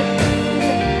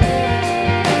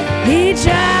 He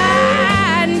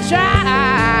tried and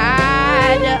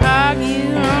tried to argue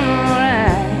on the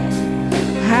right.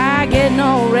 I get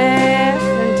no rest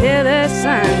until the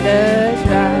sun does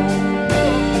rise.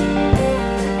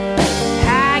 I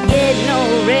get no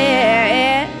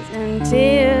rest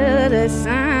until the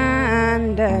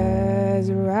sun does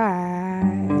rise.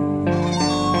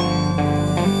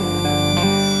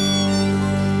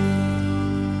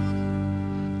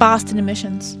 Boston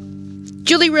Emissions.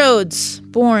 Julie Rhodes,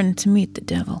 Born to Meet the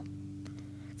Devil.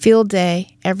 Field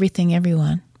Day, Everything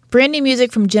Everyone. Brand new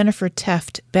music from Jennifer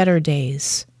Teft, Better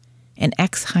Days. And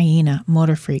Ex-Hyena,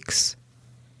 Motor Freaks.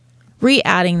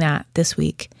 Re-adding that this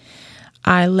week.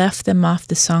 I left them off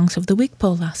the Songs of the Week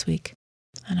poll last week.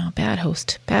 I know, bad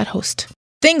host.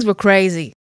 Things were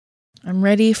crazy. I'm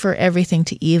ready for everything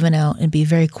to even out and be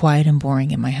very quiet and boring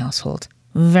in my household.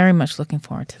 Very much looking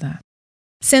forward to that.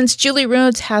 Since Julie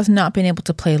Rhodes has not been able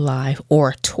to play live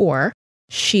or tour,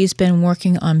 she's been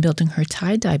working on building her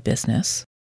tie-dye business.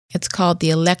 It's called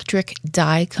the Electric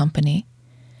Dye Company.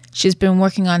 She's been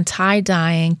working on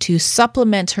tie-dyeing to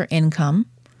supplement her income,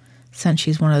 since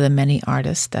she's one of the many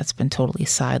artists that's been totally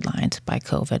sidelined by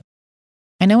COVID.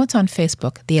 I know it's on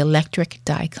Facebook, the Electric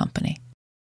Dye Company.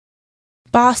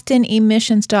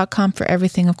 BostonEmissions.com for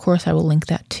everything. Of course, I will link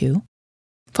that too.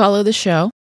 Follow the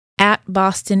show at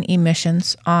Boston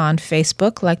Emissions on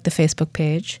Facebook, like the Facebook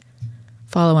page.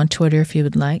 Follow on Twitter if you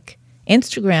would like.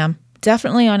 Instagram,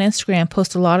 definitely on Instagram.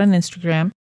 Post a lot on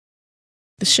Instagram.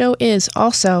 The show is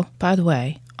also, by the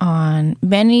way, on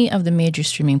many of the major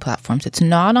streaming platforms. It's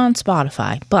not on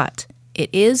Spotify, but it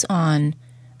is on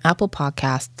Apple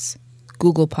Podcasts,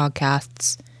 Google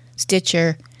Podcasts,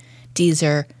 Stitcher,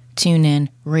 Deezer, TuneIn,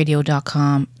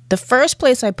 Radio.com. The first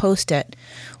place I post it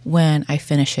when I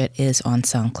finish it is on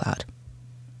SoundCloud.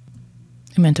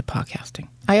 I'm into podcasting.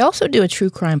 I also do a true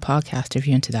crime podcast if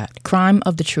you're into that. Crime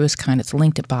of the truest kind. It's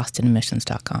linked at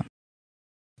BostonEmissions.com.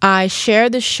 I share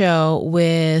the show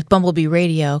with Bumblebee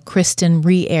Radio. Kristen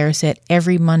re-airs it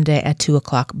every Monday at 2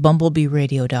 o'clock,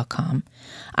 BumblebeeRadio.com.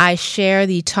 I share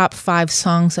the top 5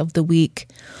 songs of the week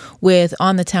with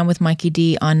On the Town with Mikey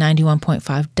D on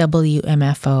 91.5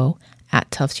 WMFO at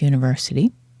Tufts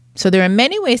University. So there are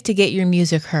many ways to get your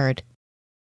music heard.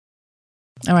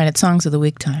 All right, it's Songs of the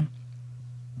Week time.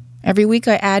 Every week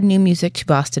I add new music to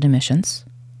Boston Emissions.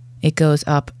 It goes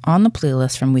up on the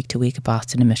playlist from week to week at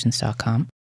BostonEmissions.com.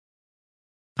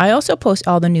 I also post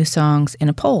all the new songs in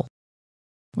a poll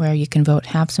where you can vote,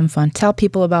 have some fun, tell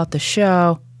people about the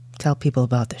show. Tell people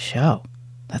about the show.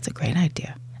 That's a great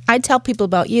idea. I tell people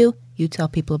about you. You tell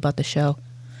people about the show.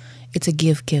 It's a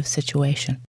give-give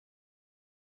situation.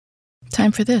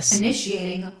 Time for this.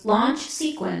 Initiating launch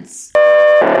sequence.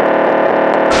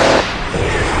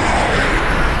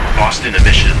 Boston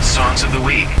Emissions Songs of the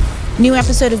Week. New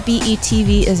episode of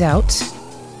BETV is out.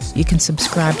 You can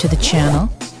subscribe to the channel.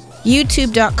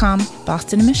 YouTube.com,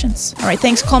 Boston Emissions. All right,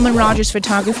 thanks Coleman Rogers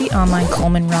Photography, online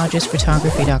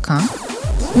ColemanRogersPhotography.com.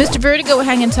 Mr. Vertigo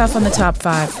hanging tough on the top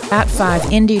 5. At 5,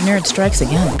 Indie Nerd strikes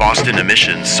again. Boston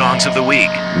Emissions Songs of the Week.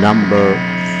 Number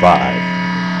 5.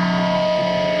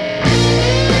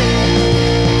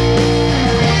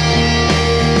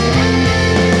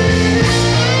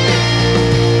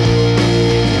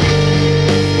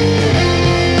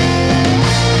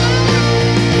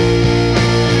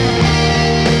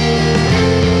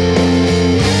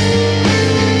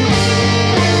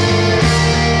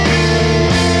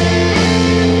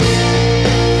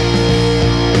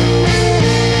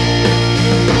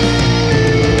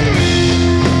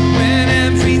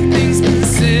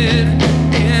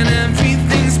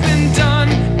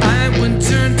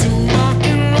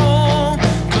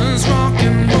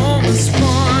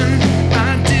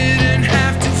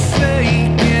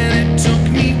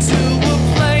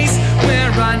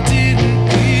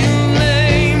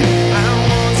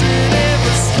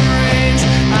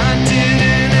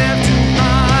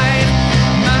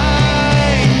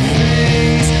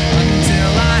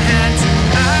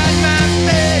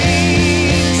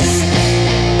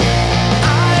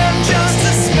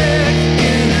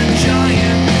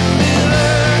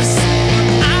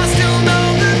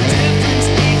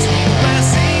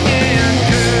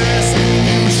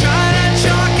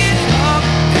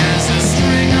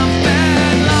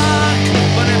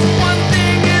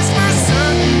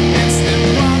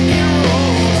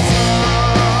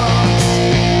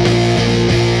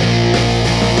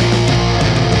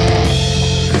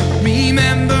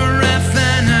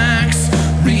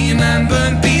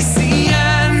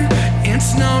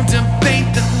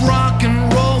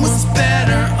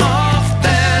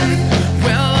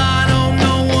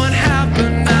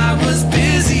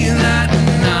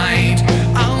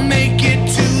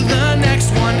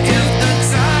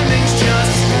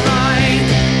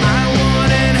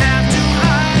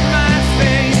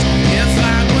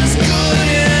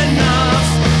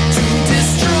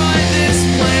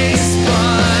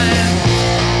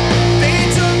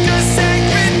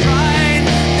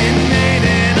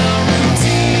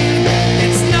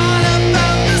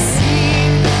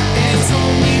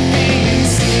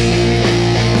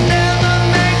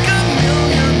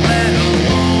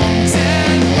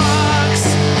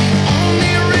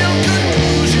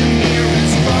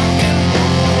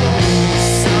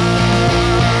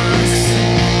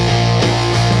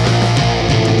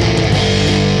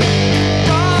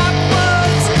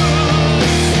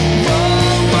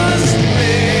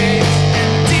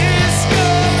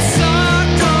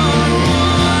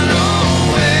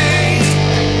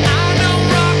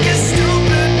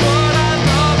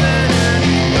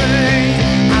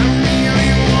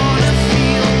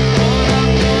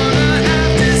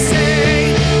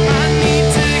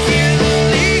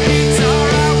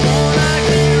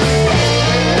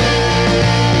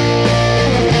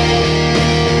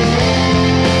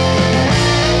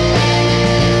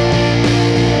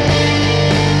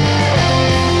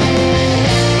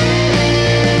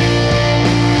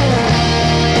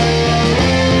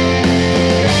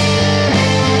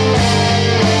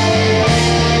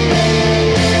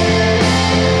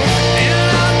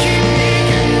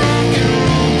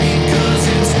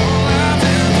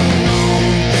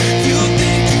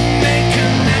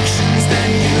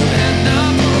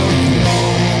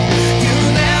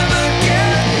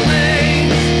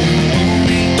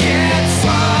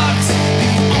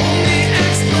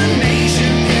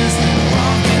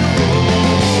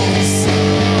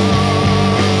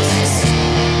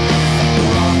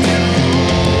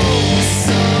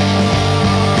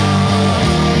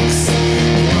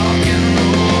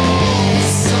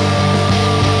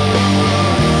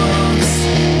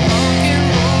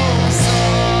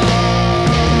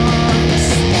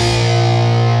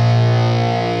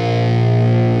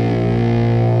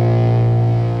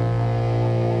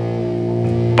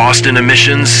 Boston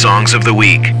Emissions Songs of the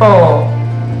Week. I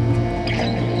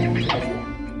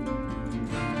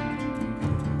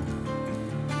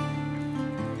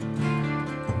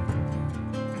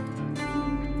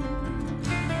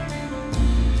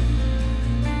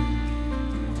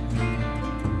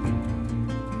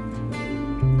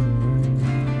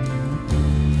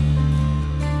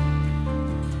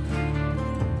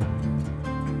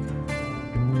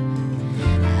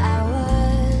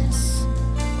was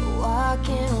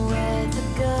walking with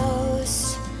a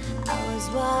ghost. I was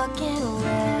walking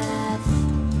with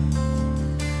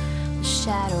the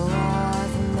shadow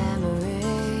of a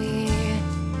memory.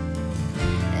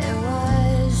 It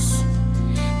was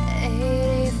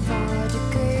 84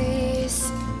 degrees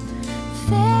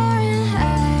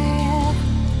Fahrenheit.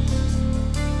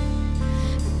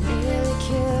 It nearly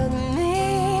killed me.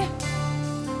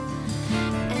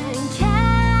 And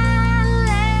California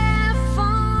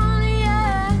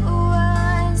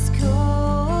was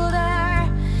colder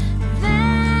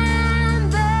than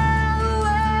the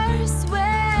worst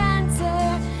winter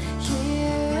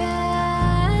here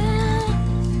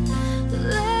in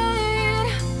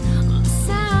late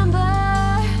December.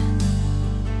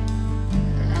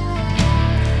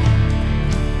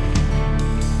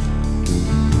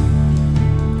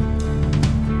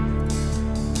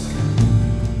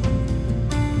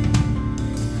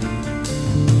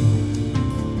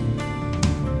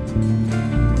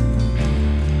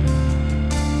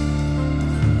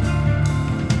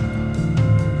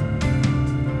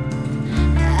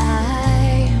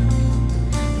 I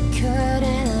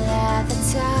couldn't at the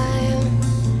time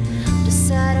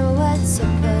decide what to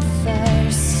put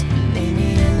first. Maybe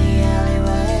in the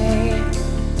alleyway,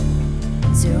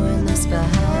 doing this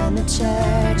behind the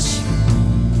church.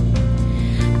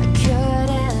 I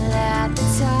couldn't at the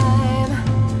time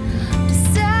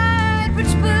decide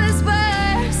which was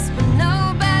worse, but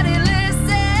nobody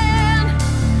listened.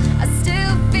 I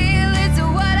still feel it's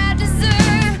what I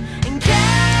deserve. And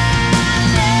California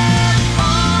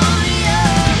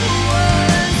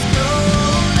was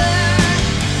colder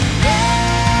than the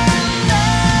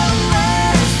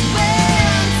worst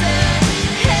winter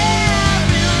here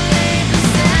in late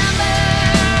December.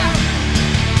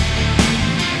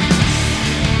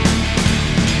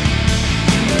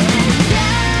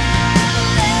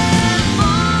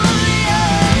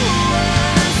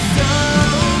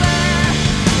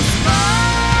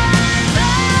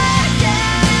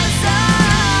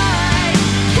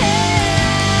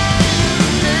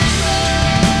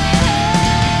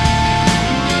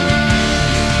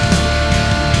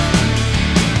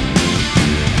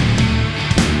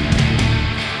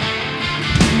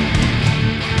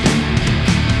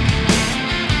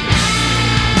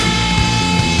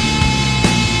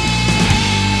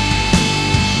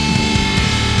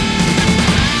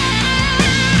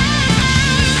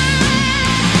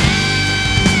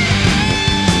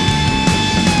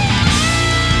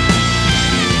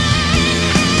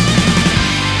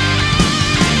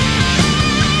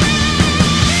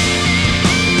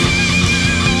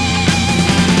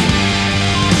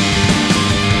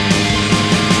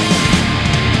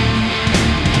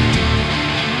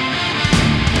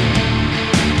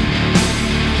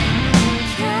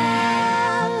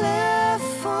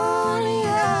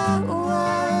 California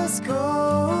was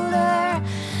colder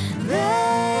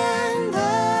than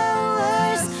the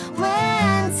worst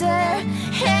winter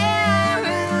here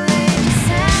in late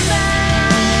December.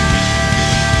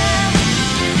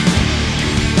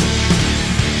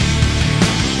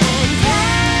 And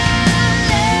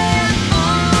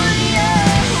California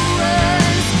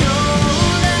was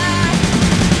colder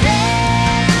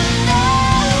than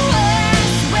the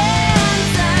worst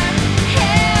winter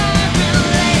here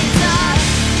in late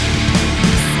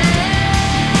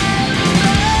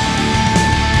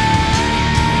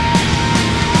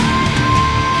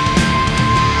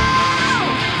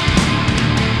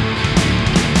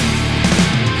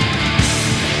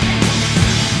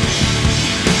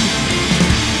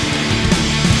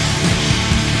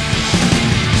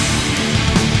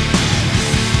December.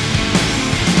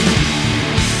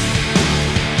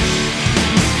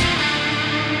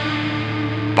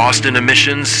 Boston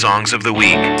Emissions Songs of the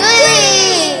Week.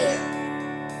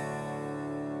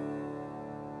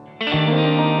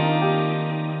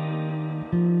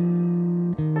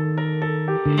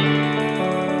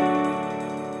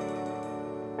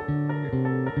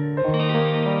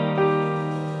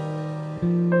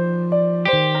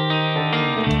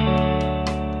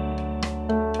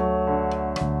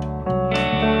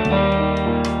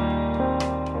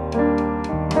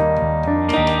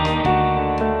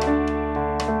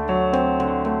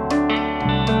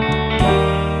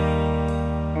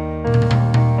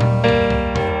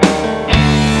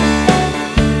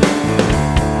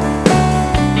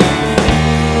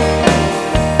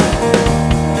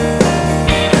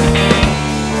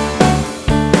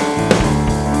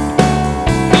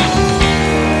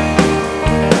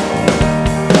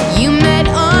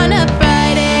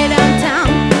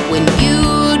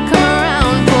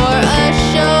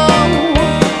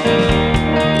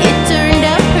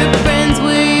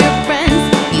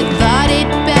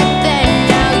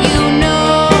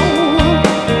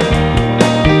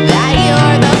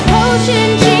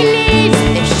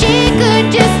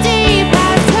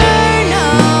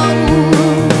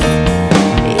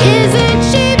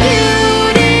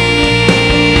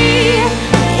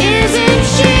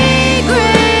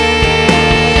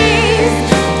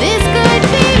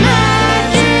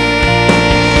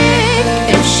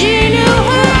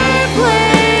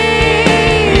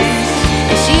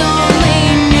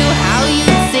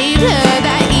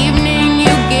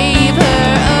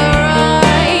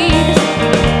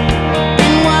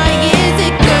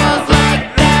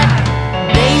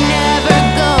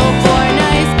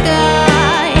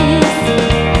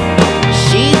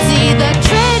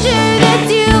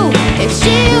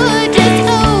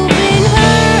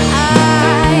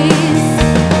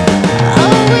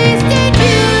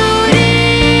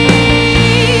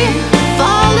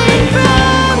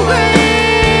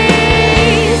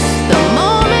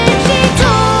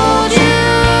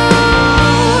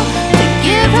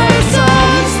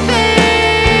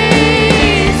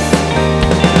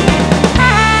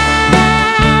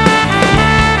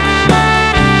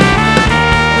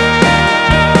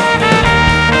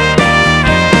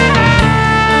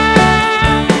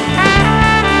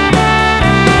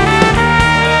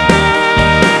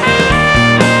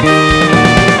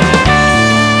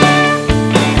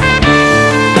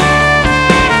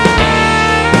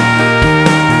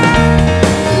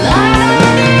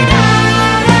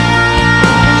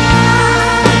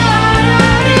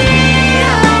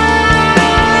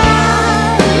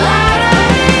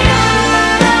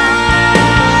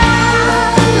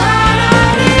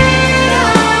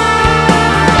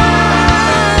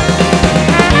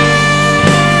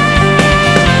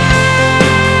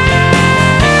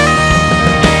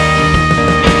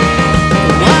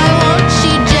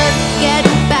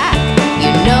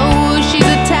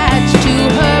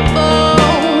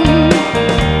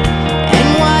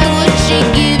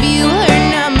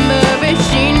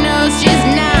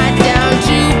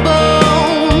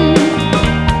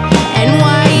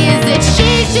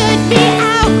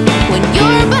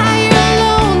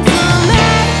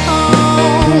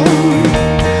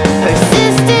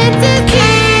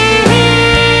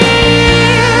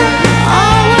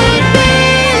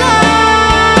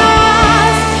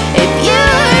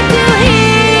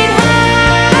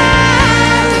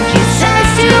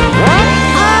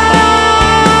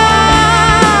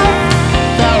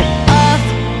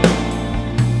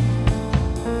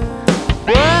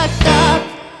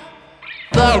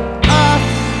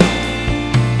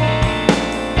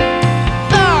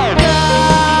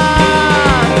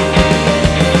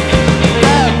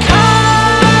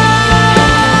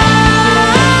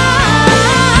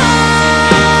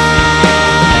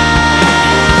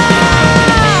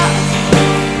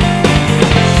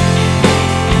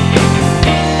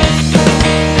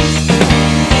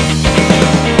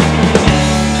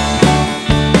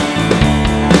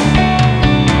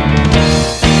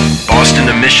 Boston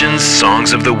Emissions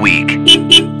Songs of the Week.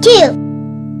 2.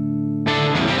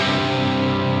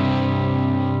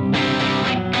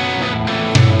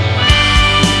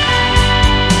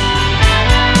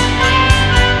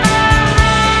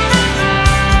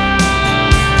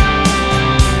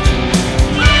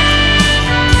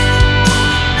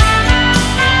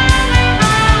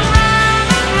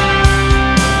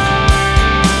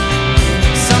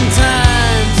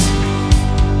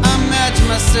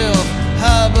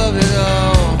 High above it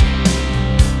all.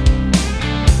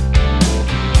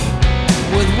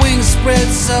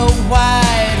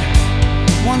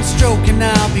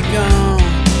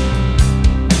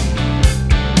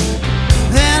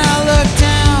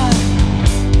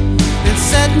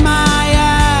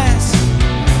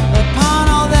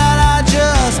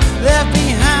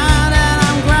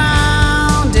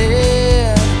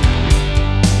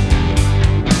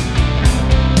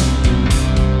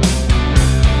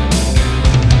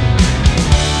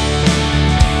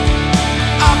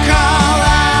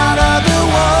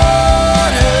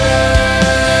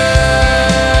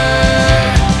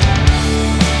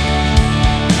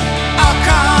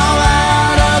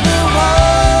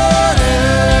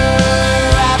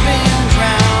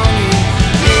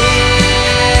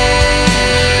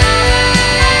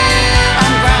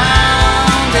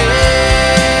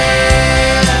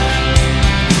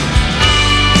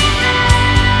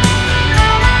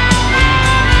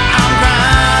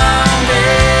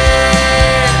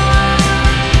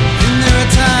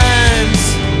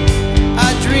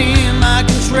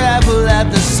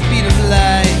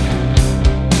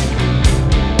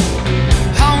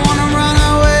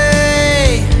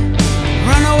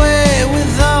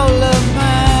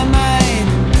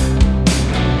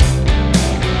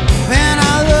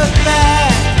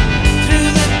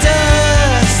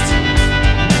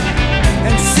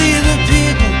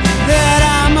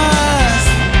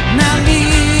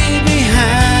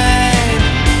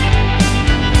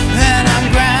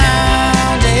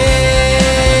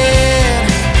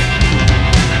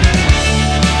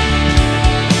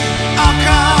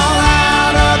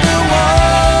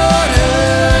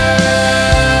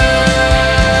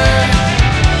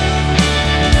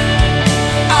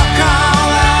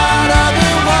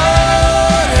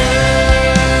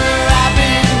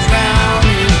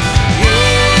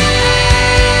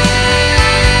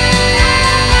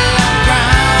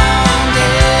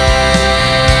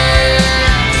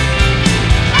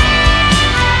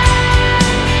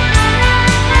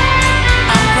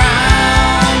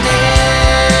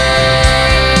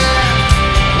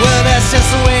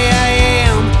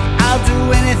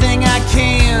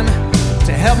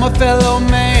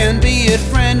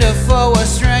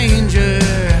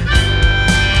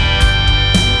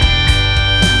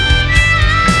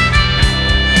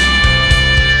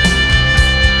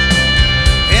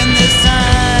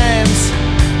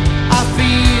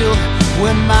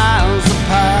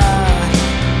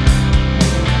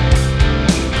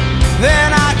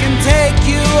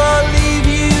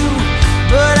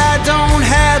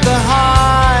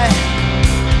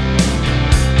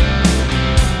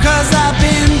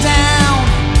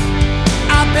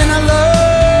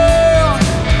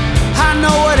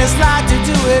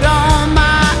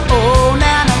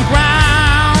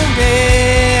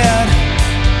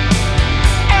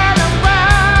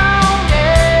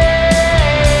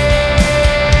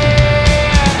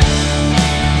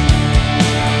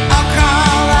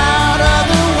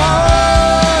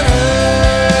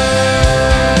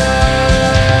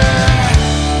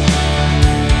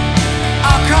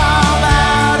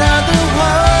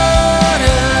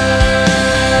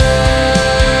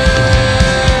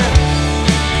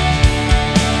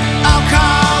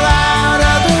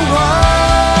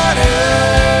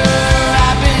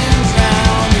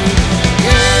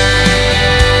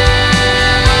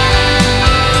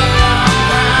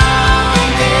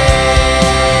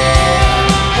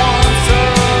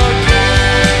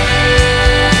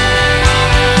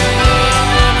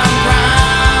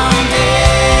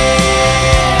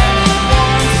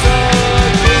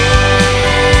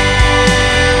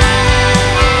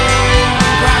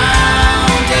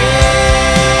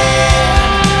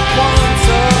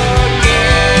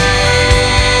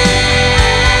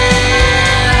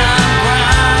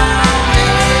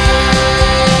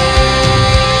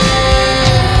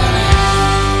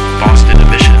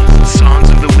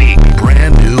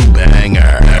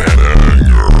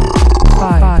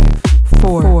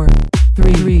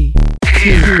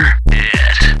 Here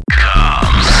it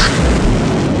comes.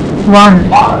 One.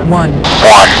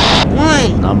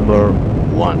 Number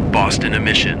 1. Boston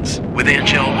Emissions with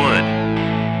Angel Wood.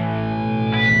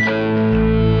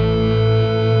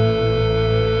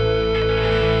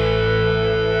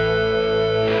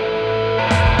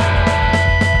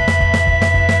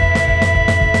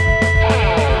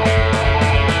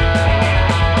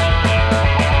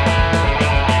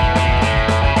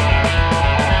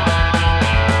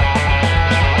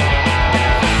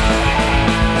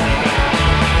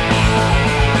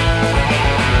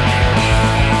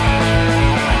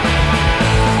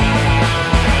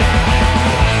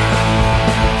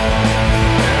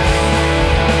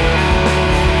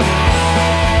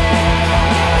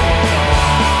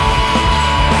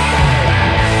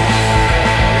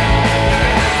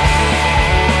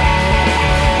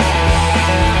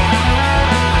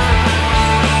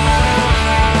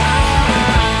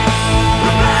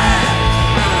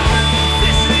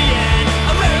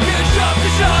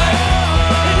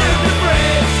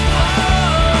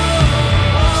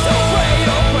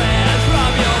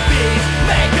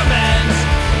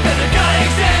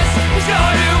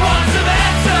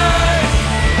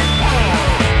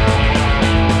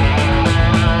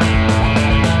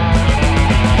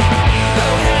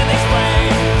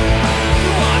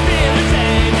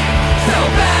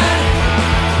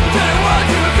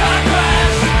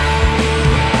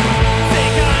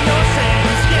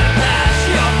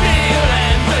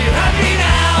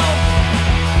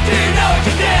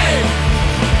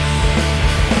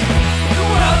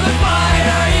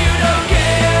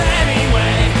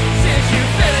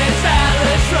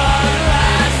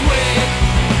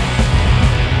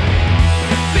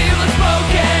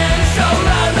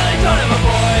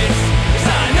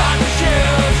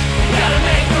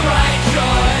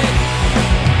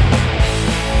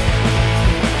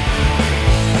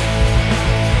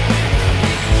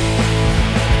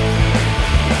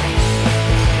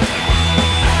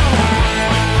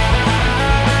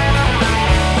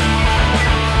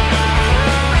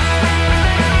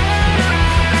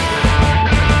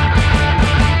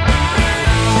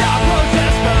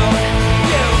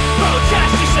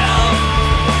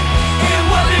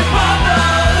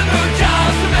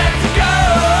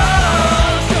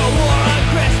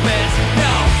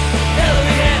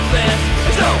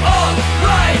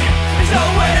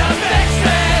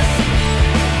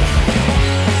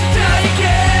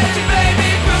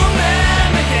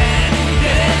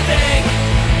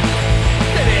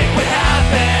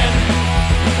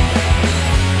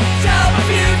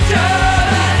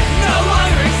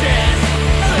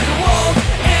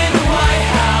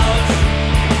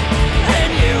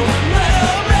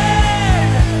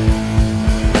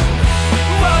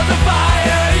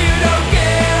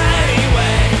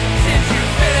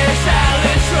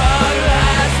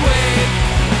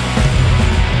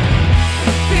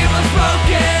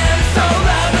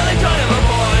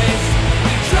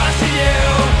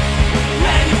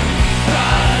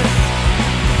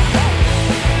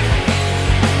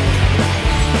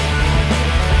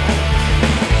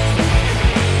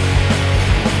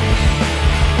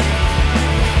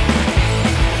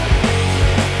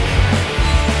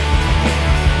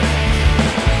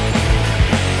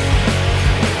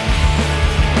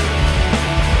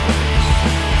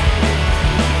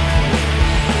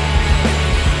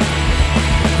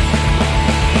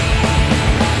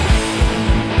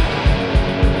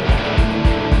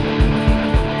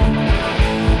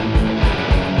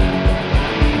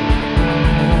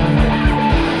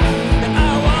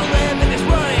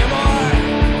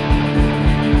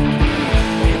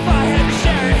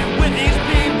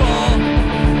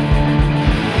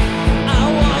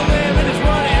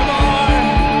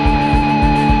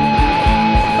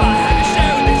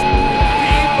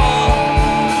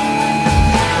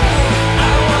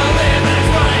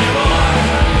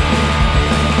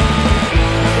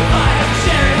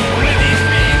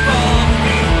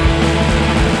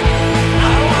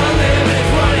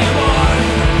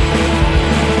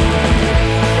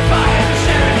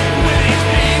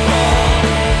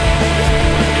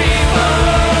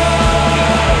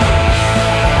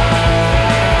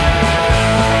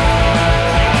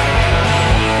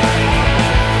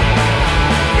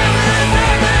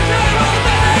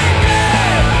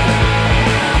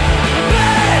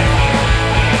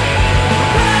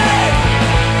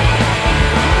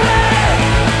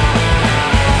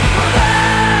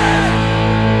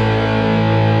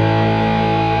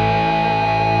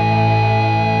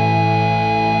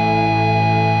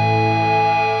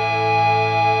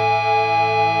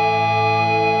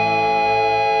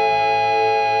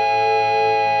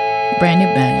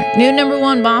 New number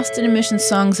one Boston Emissions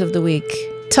Songs of the Week.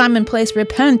 Time and Place,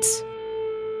 Repent.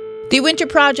 The Winter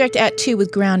Project at 2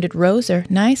 with Grounded Roser.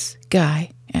 Nice Guy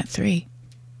at 3.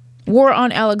 War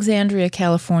on Alexandria,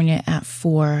 California at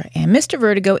 4. And Mr.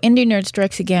 Vertigo, Indie Nerd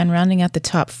Strikes Again, rounding out the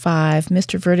top 5.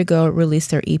 Mr. Vertigo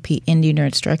released their EP, Indie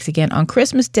Nerd Strikes Again, on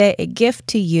Christmas Day, a gift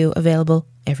to you, available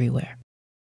everywhere.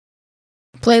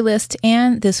 Playlist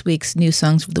and this week's New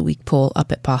Songs of the Week poll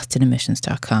up at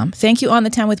BostonEmissions.com. Thank you On the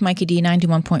Town with Mikey D,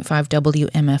 91.5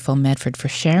 WMFO Medford, for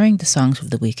sharing the Songs of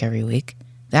the Week every week.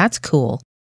 That's cool.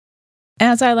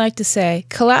 As I like to say,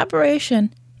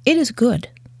 collaboration, it is good.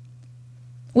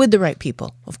 With the right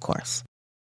people, of course.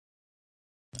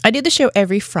 I do the show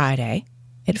every Friday.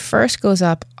 It first goes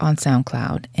up on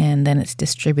SoundCloud, and then it's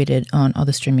distributed on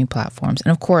other streaming platforms.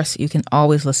 And of course, you can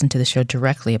always listen to the show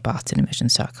directly at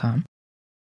BostonEmissions.com.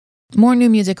 More new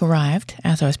music arrived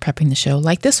as I was prepping the show,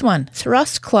 like this one,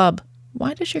 Thrust Club.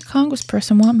 Why does your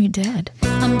congressperson want me dead?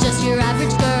 I'm just your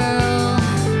average girl,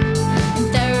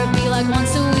 in therapy like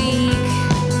once a week.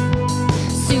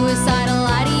 Suicidal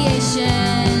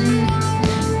ideation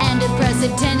and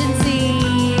depressive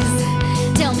tendencies.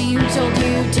 Tell me who told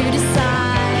you to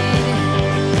decide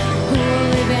who will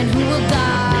live and who will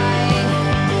die.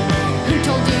 Who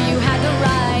told you you had the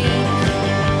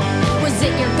right? Was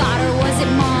it your God or was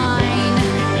it mine?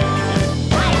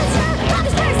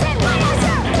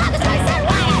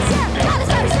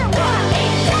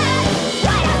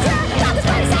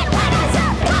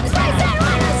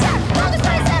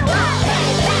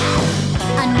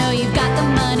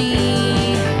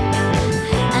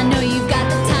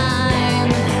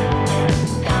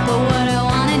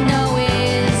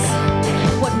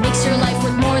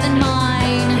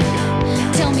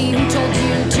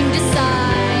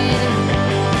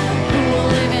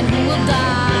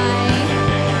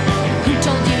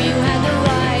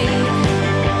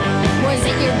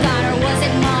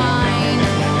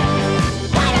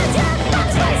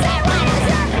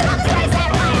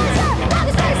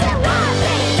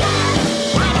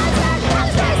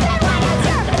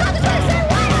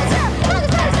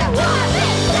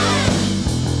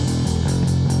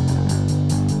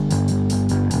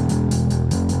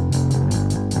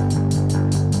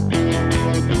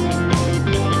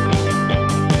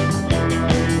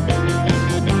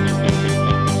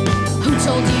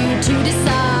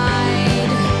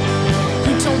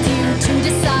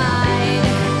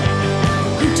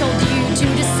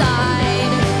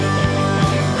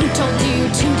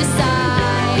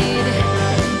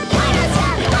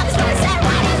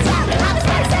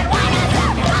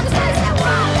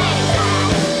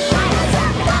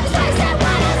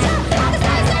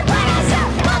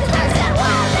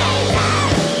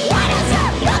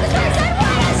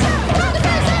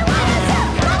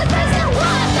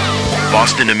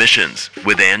 Boston Emissions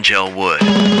with Angel Wood.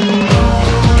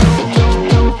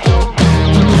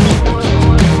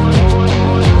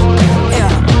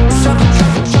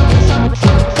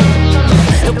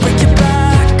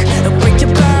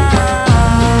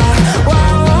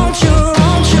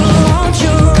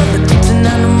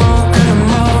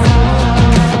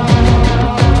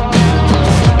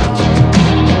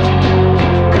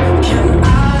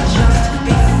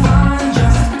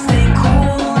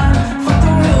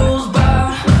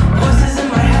 Voices in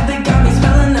my head, they got me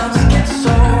spelling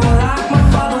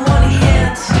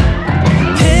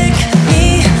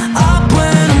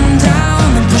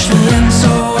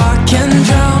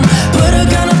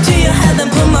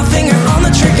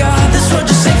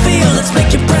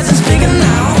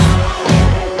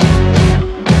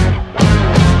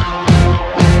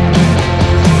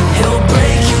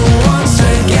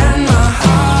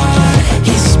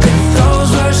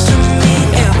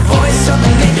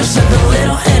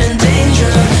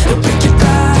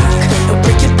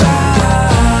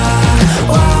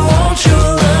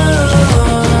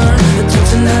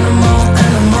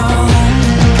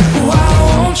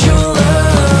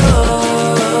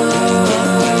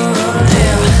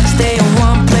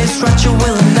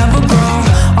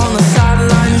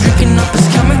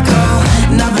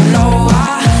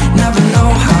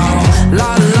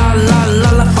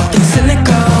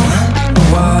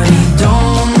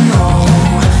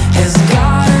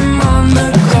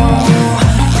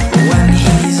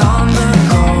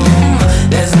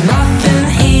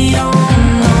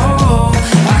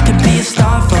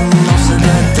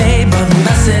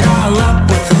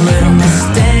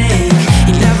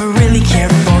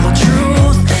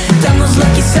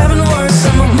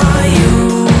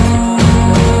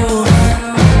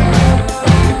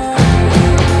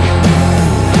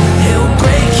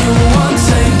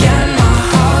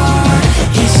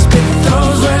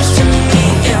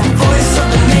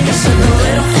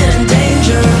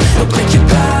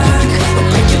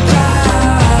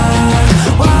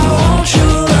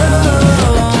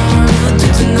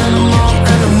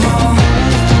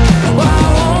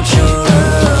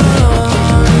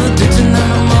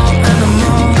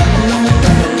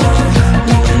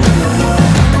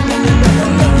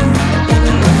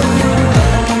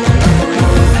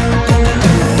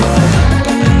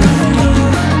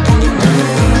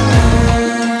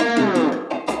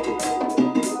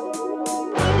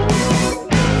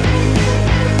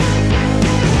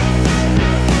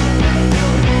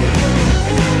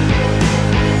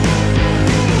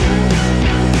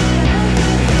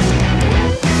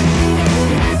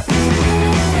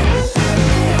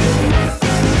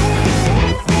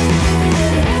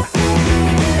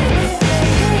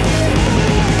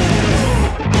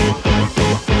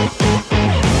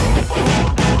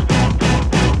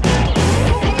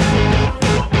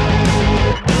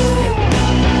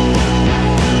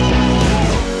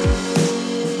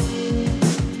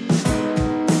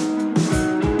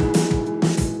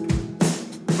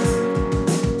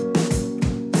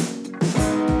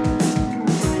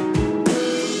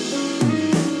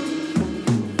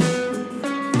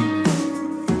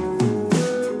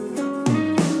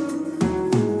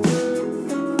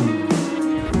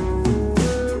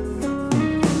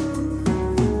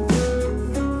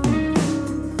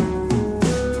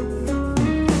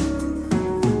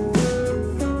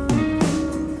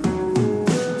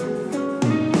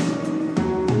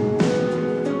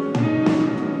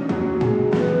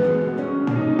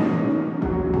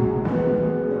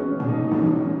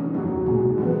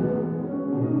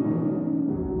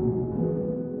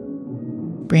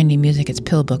music. It's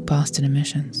Pillbook, Boston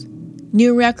Emissions.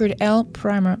 New record, El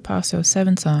Primer Paso,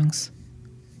 7 songs.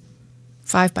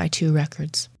 5x2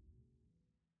 records.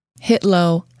 Hit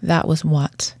Low, That Was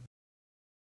What.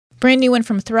 Brand new one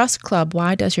from Thrust Club,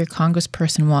 Why Does Your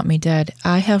Congressperson Want Me Dead?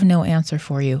 I have no answer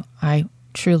for you. I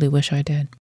truly wish I did.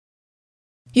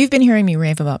 You've been hearing me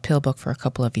rave about Pillbook for a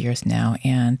couple of years now,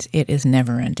 and it is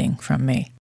never ending from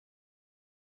me.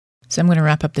 So I'm going to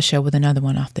wrap up the show with another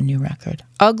one off the new record.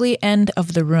 Ugly End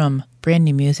of the Room, brand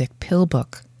new music,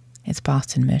 Pillbook. It's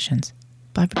Boston Emissions.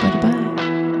 Bye, everybody, bye.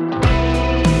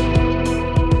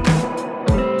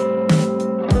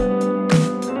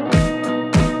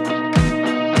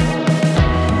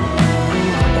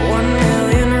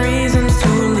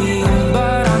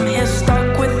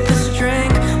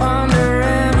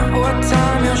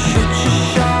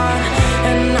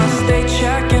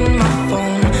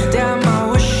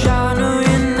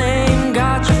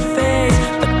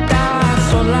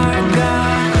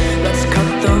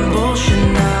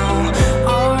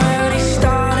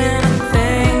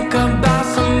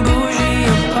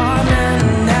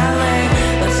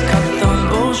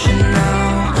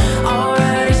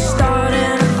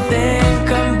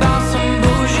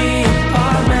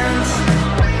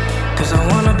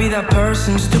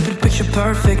 Stupid picture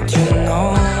perfect, you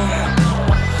know.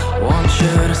 Want you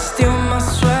to steal my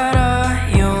sweater,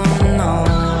 you know.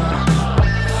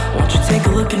 Won't you take a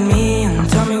look at me and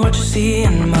tell me what you see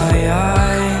in my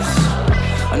eyes?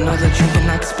 Another drink and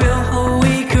I could spill who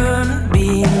we could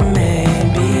be,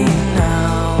 maybe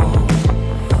now.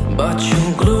 But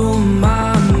you glue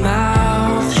my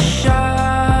mouth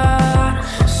shut.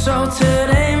 So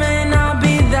today may not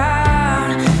be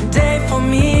that day for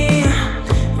me.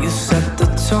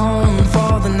 Tone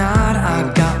for the night, I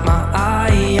got my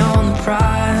eye on the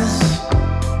prize,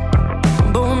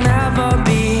 but we'll never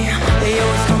be. They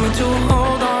always coming to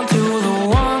hold on to the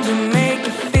ones who make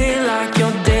you feel like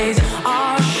your days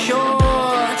are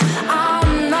short.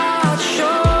 I'm not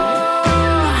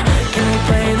sure. Can we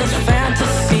play this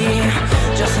fantasy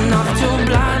just enough to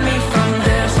blind me from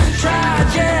this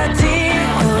tragedy?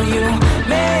 Will you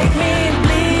make me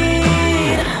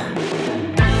bleed?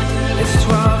 It's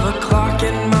 12 o'clock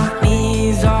and my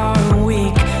knees are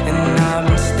weak, and I've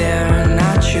been staring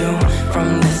at you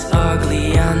from this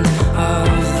ugly end of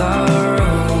the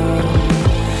room.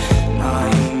 Now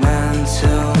you meant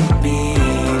to be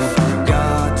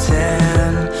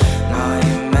forgotten. Now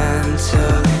you meant to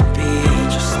be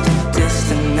just a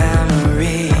distant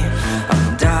memory of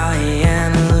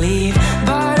dying to leave.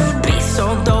 But it would be so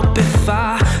dope if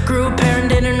I grew a pair and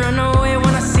didn't run away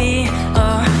when I see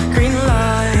a green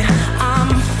light.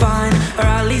 I'm fine, or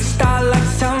at least I like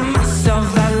to tell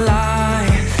myself that lie.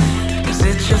 'Cause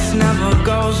it just never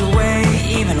goes away,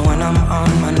 even when I'm on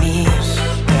my knees.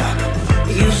 Yeah.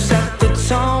 You set the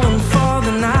tone for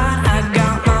the night, I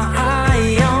got my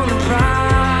eye on the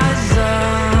prize.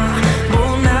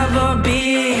 We'll never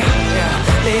be. Yeah.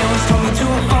 They always told me to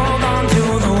hold on to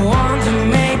the ones that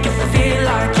make you feel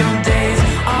like your days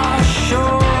are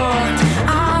short.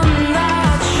 I'm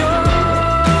not sure.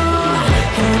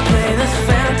 Can we play this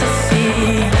fantasy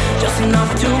just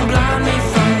enough to blind me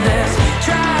from this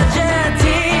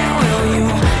tragedy? Will you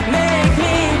make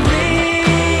me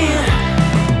bleed?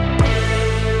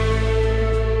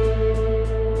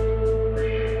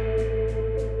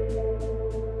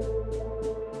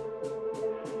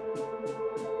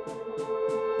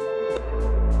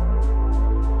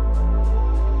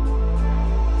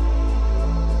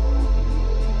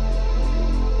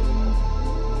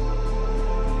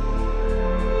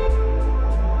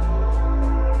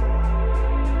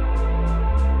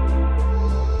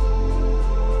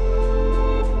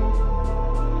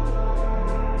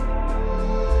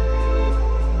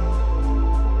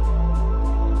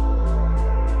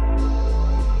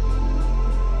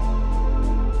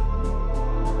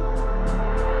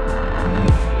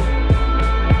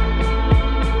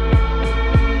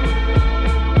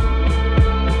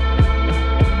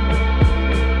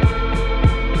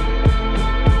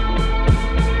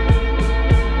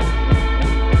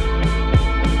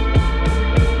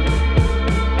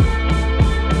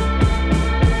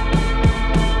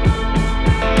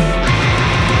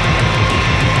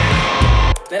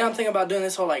 Then I'm thinking about doing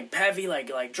this whole like heavy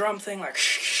like drum thing, like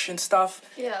shh and stuff.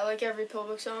 Yeah, like every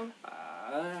Pillbook song.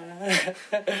 I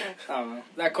don't know.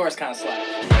 That chorus kind of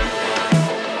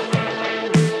slaps.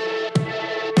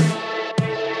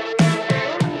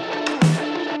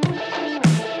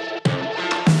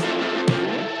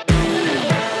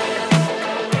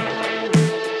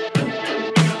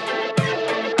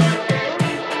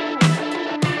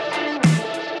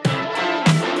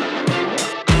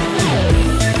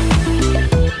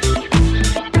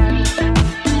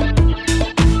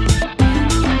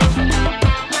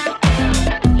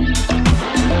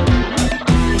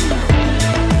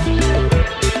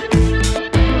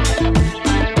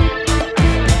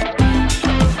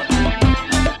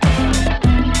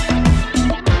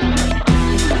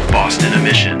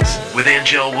 with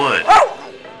Angel Wood.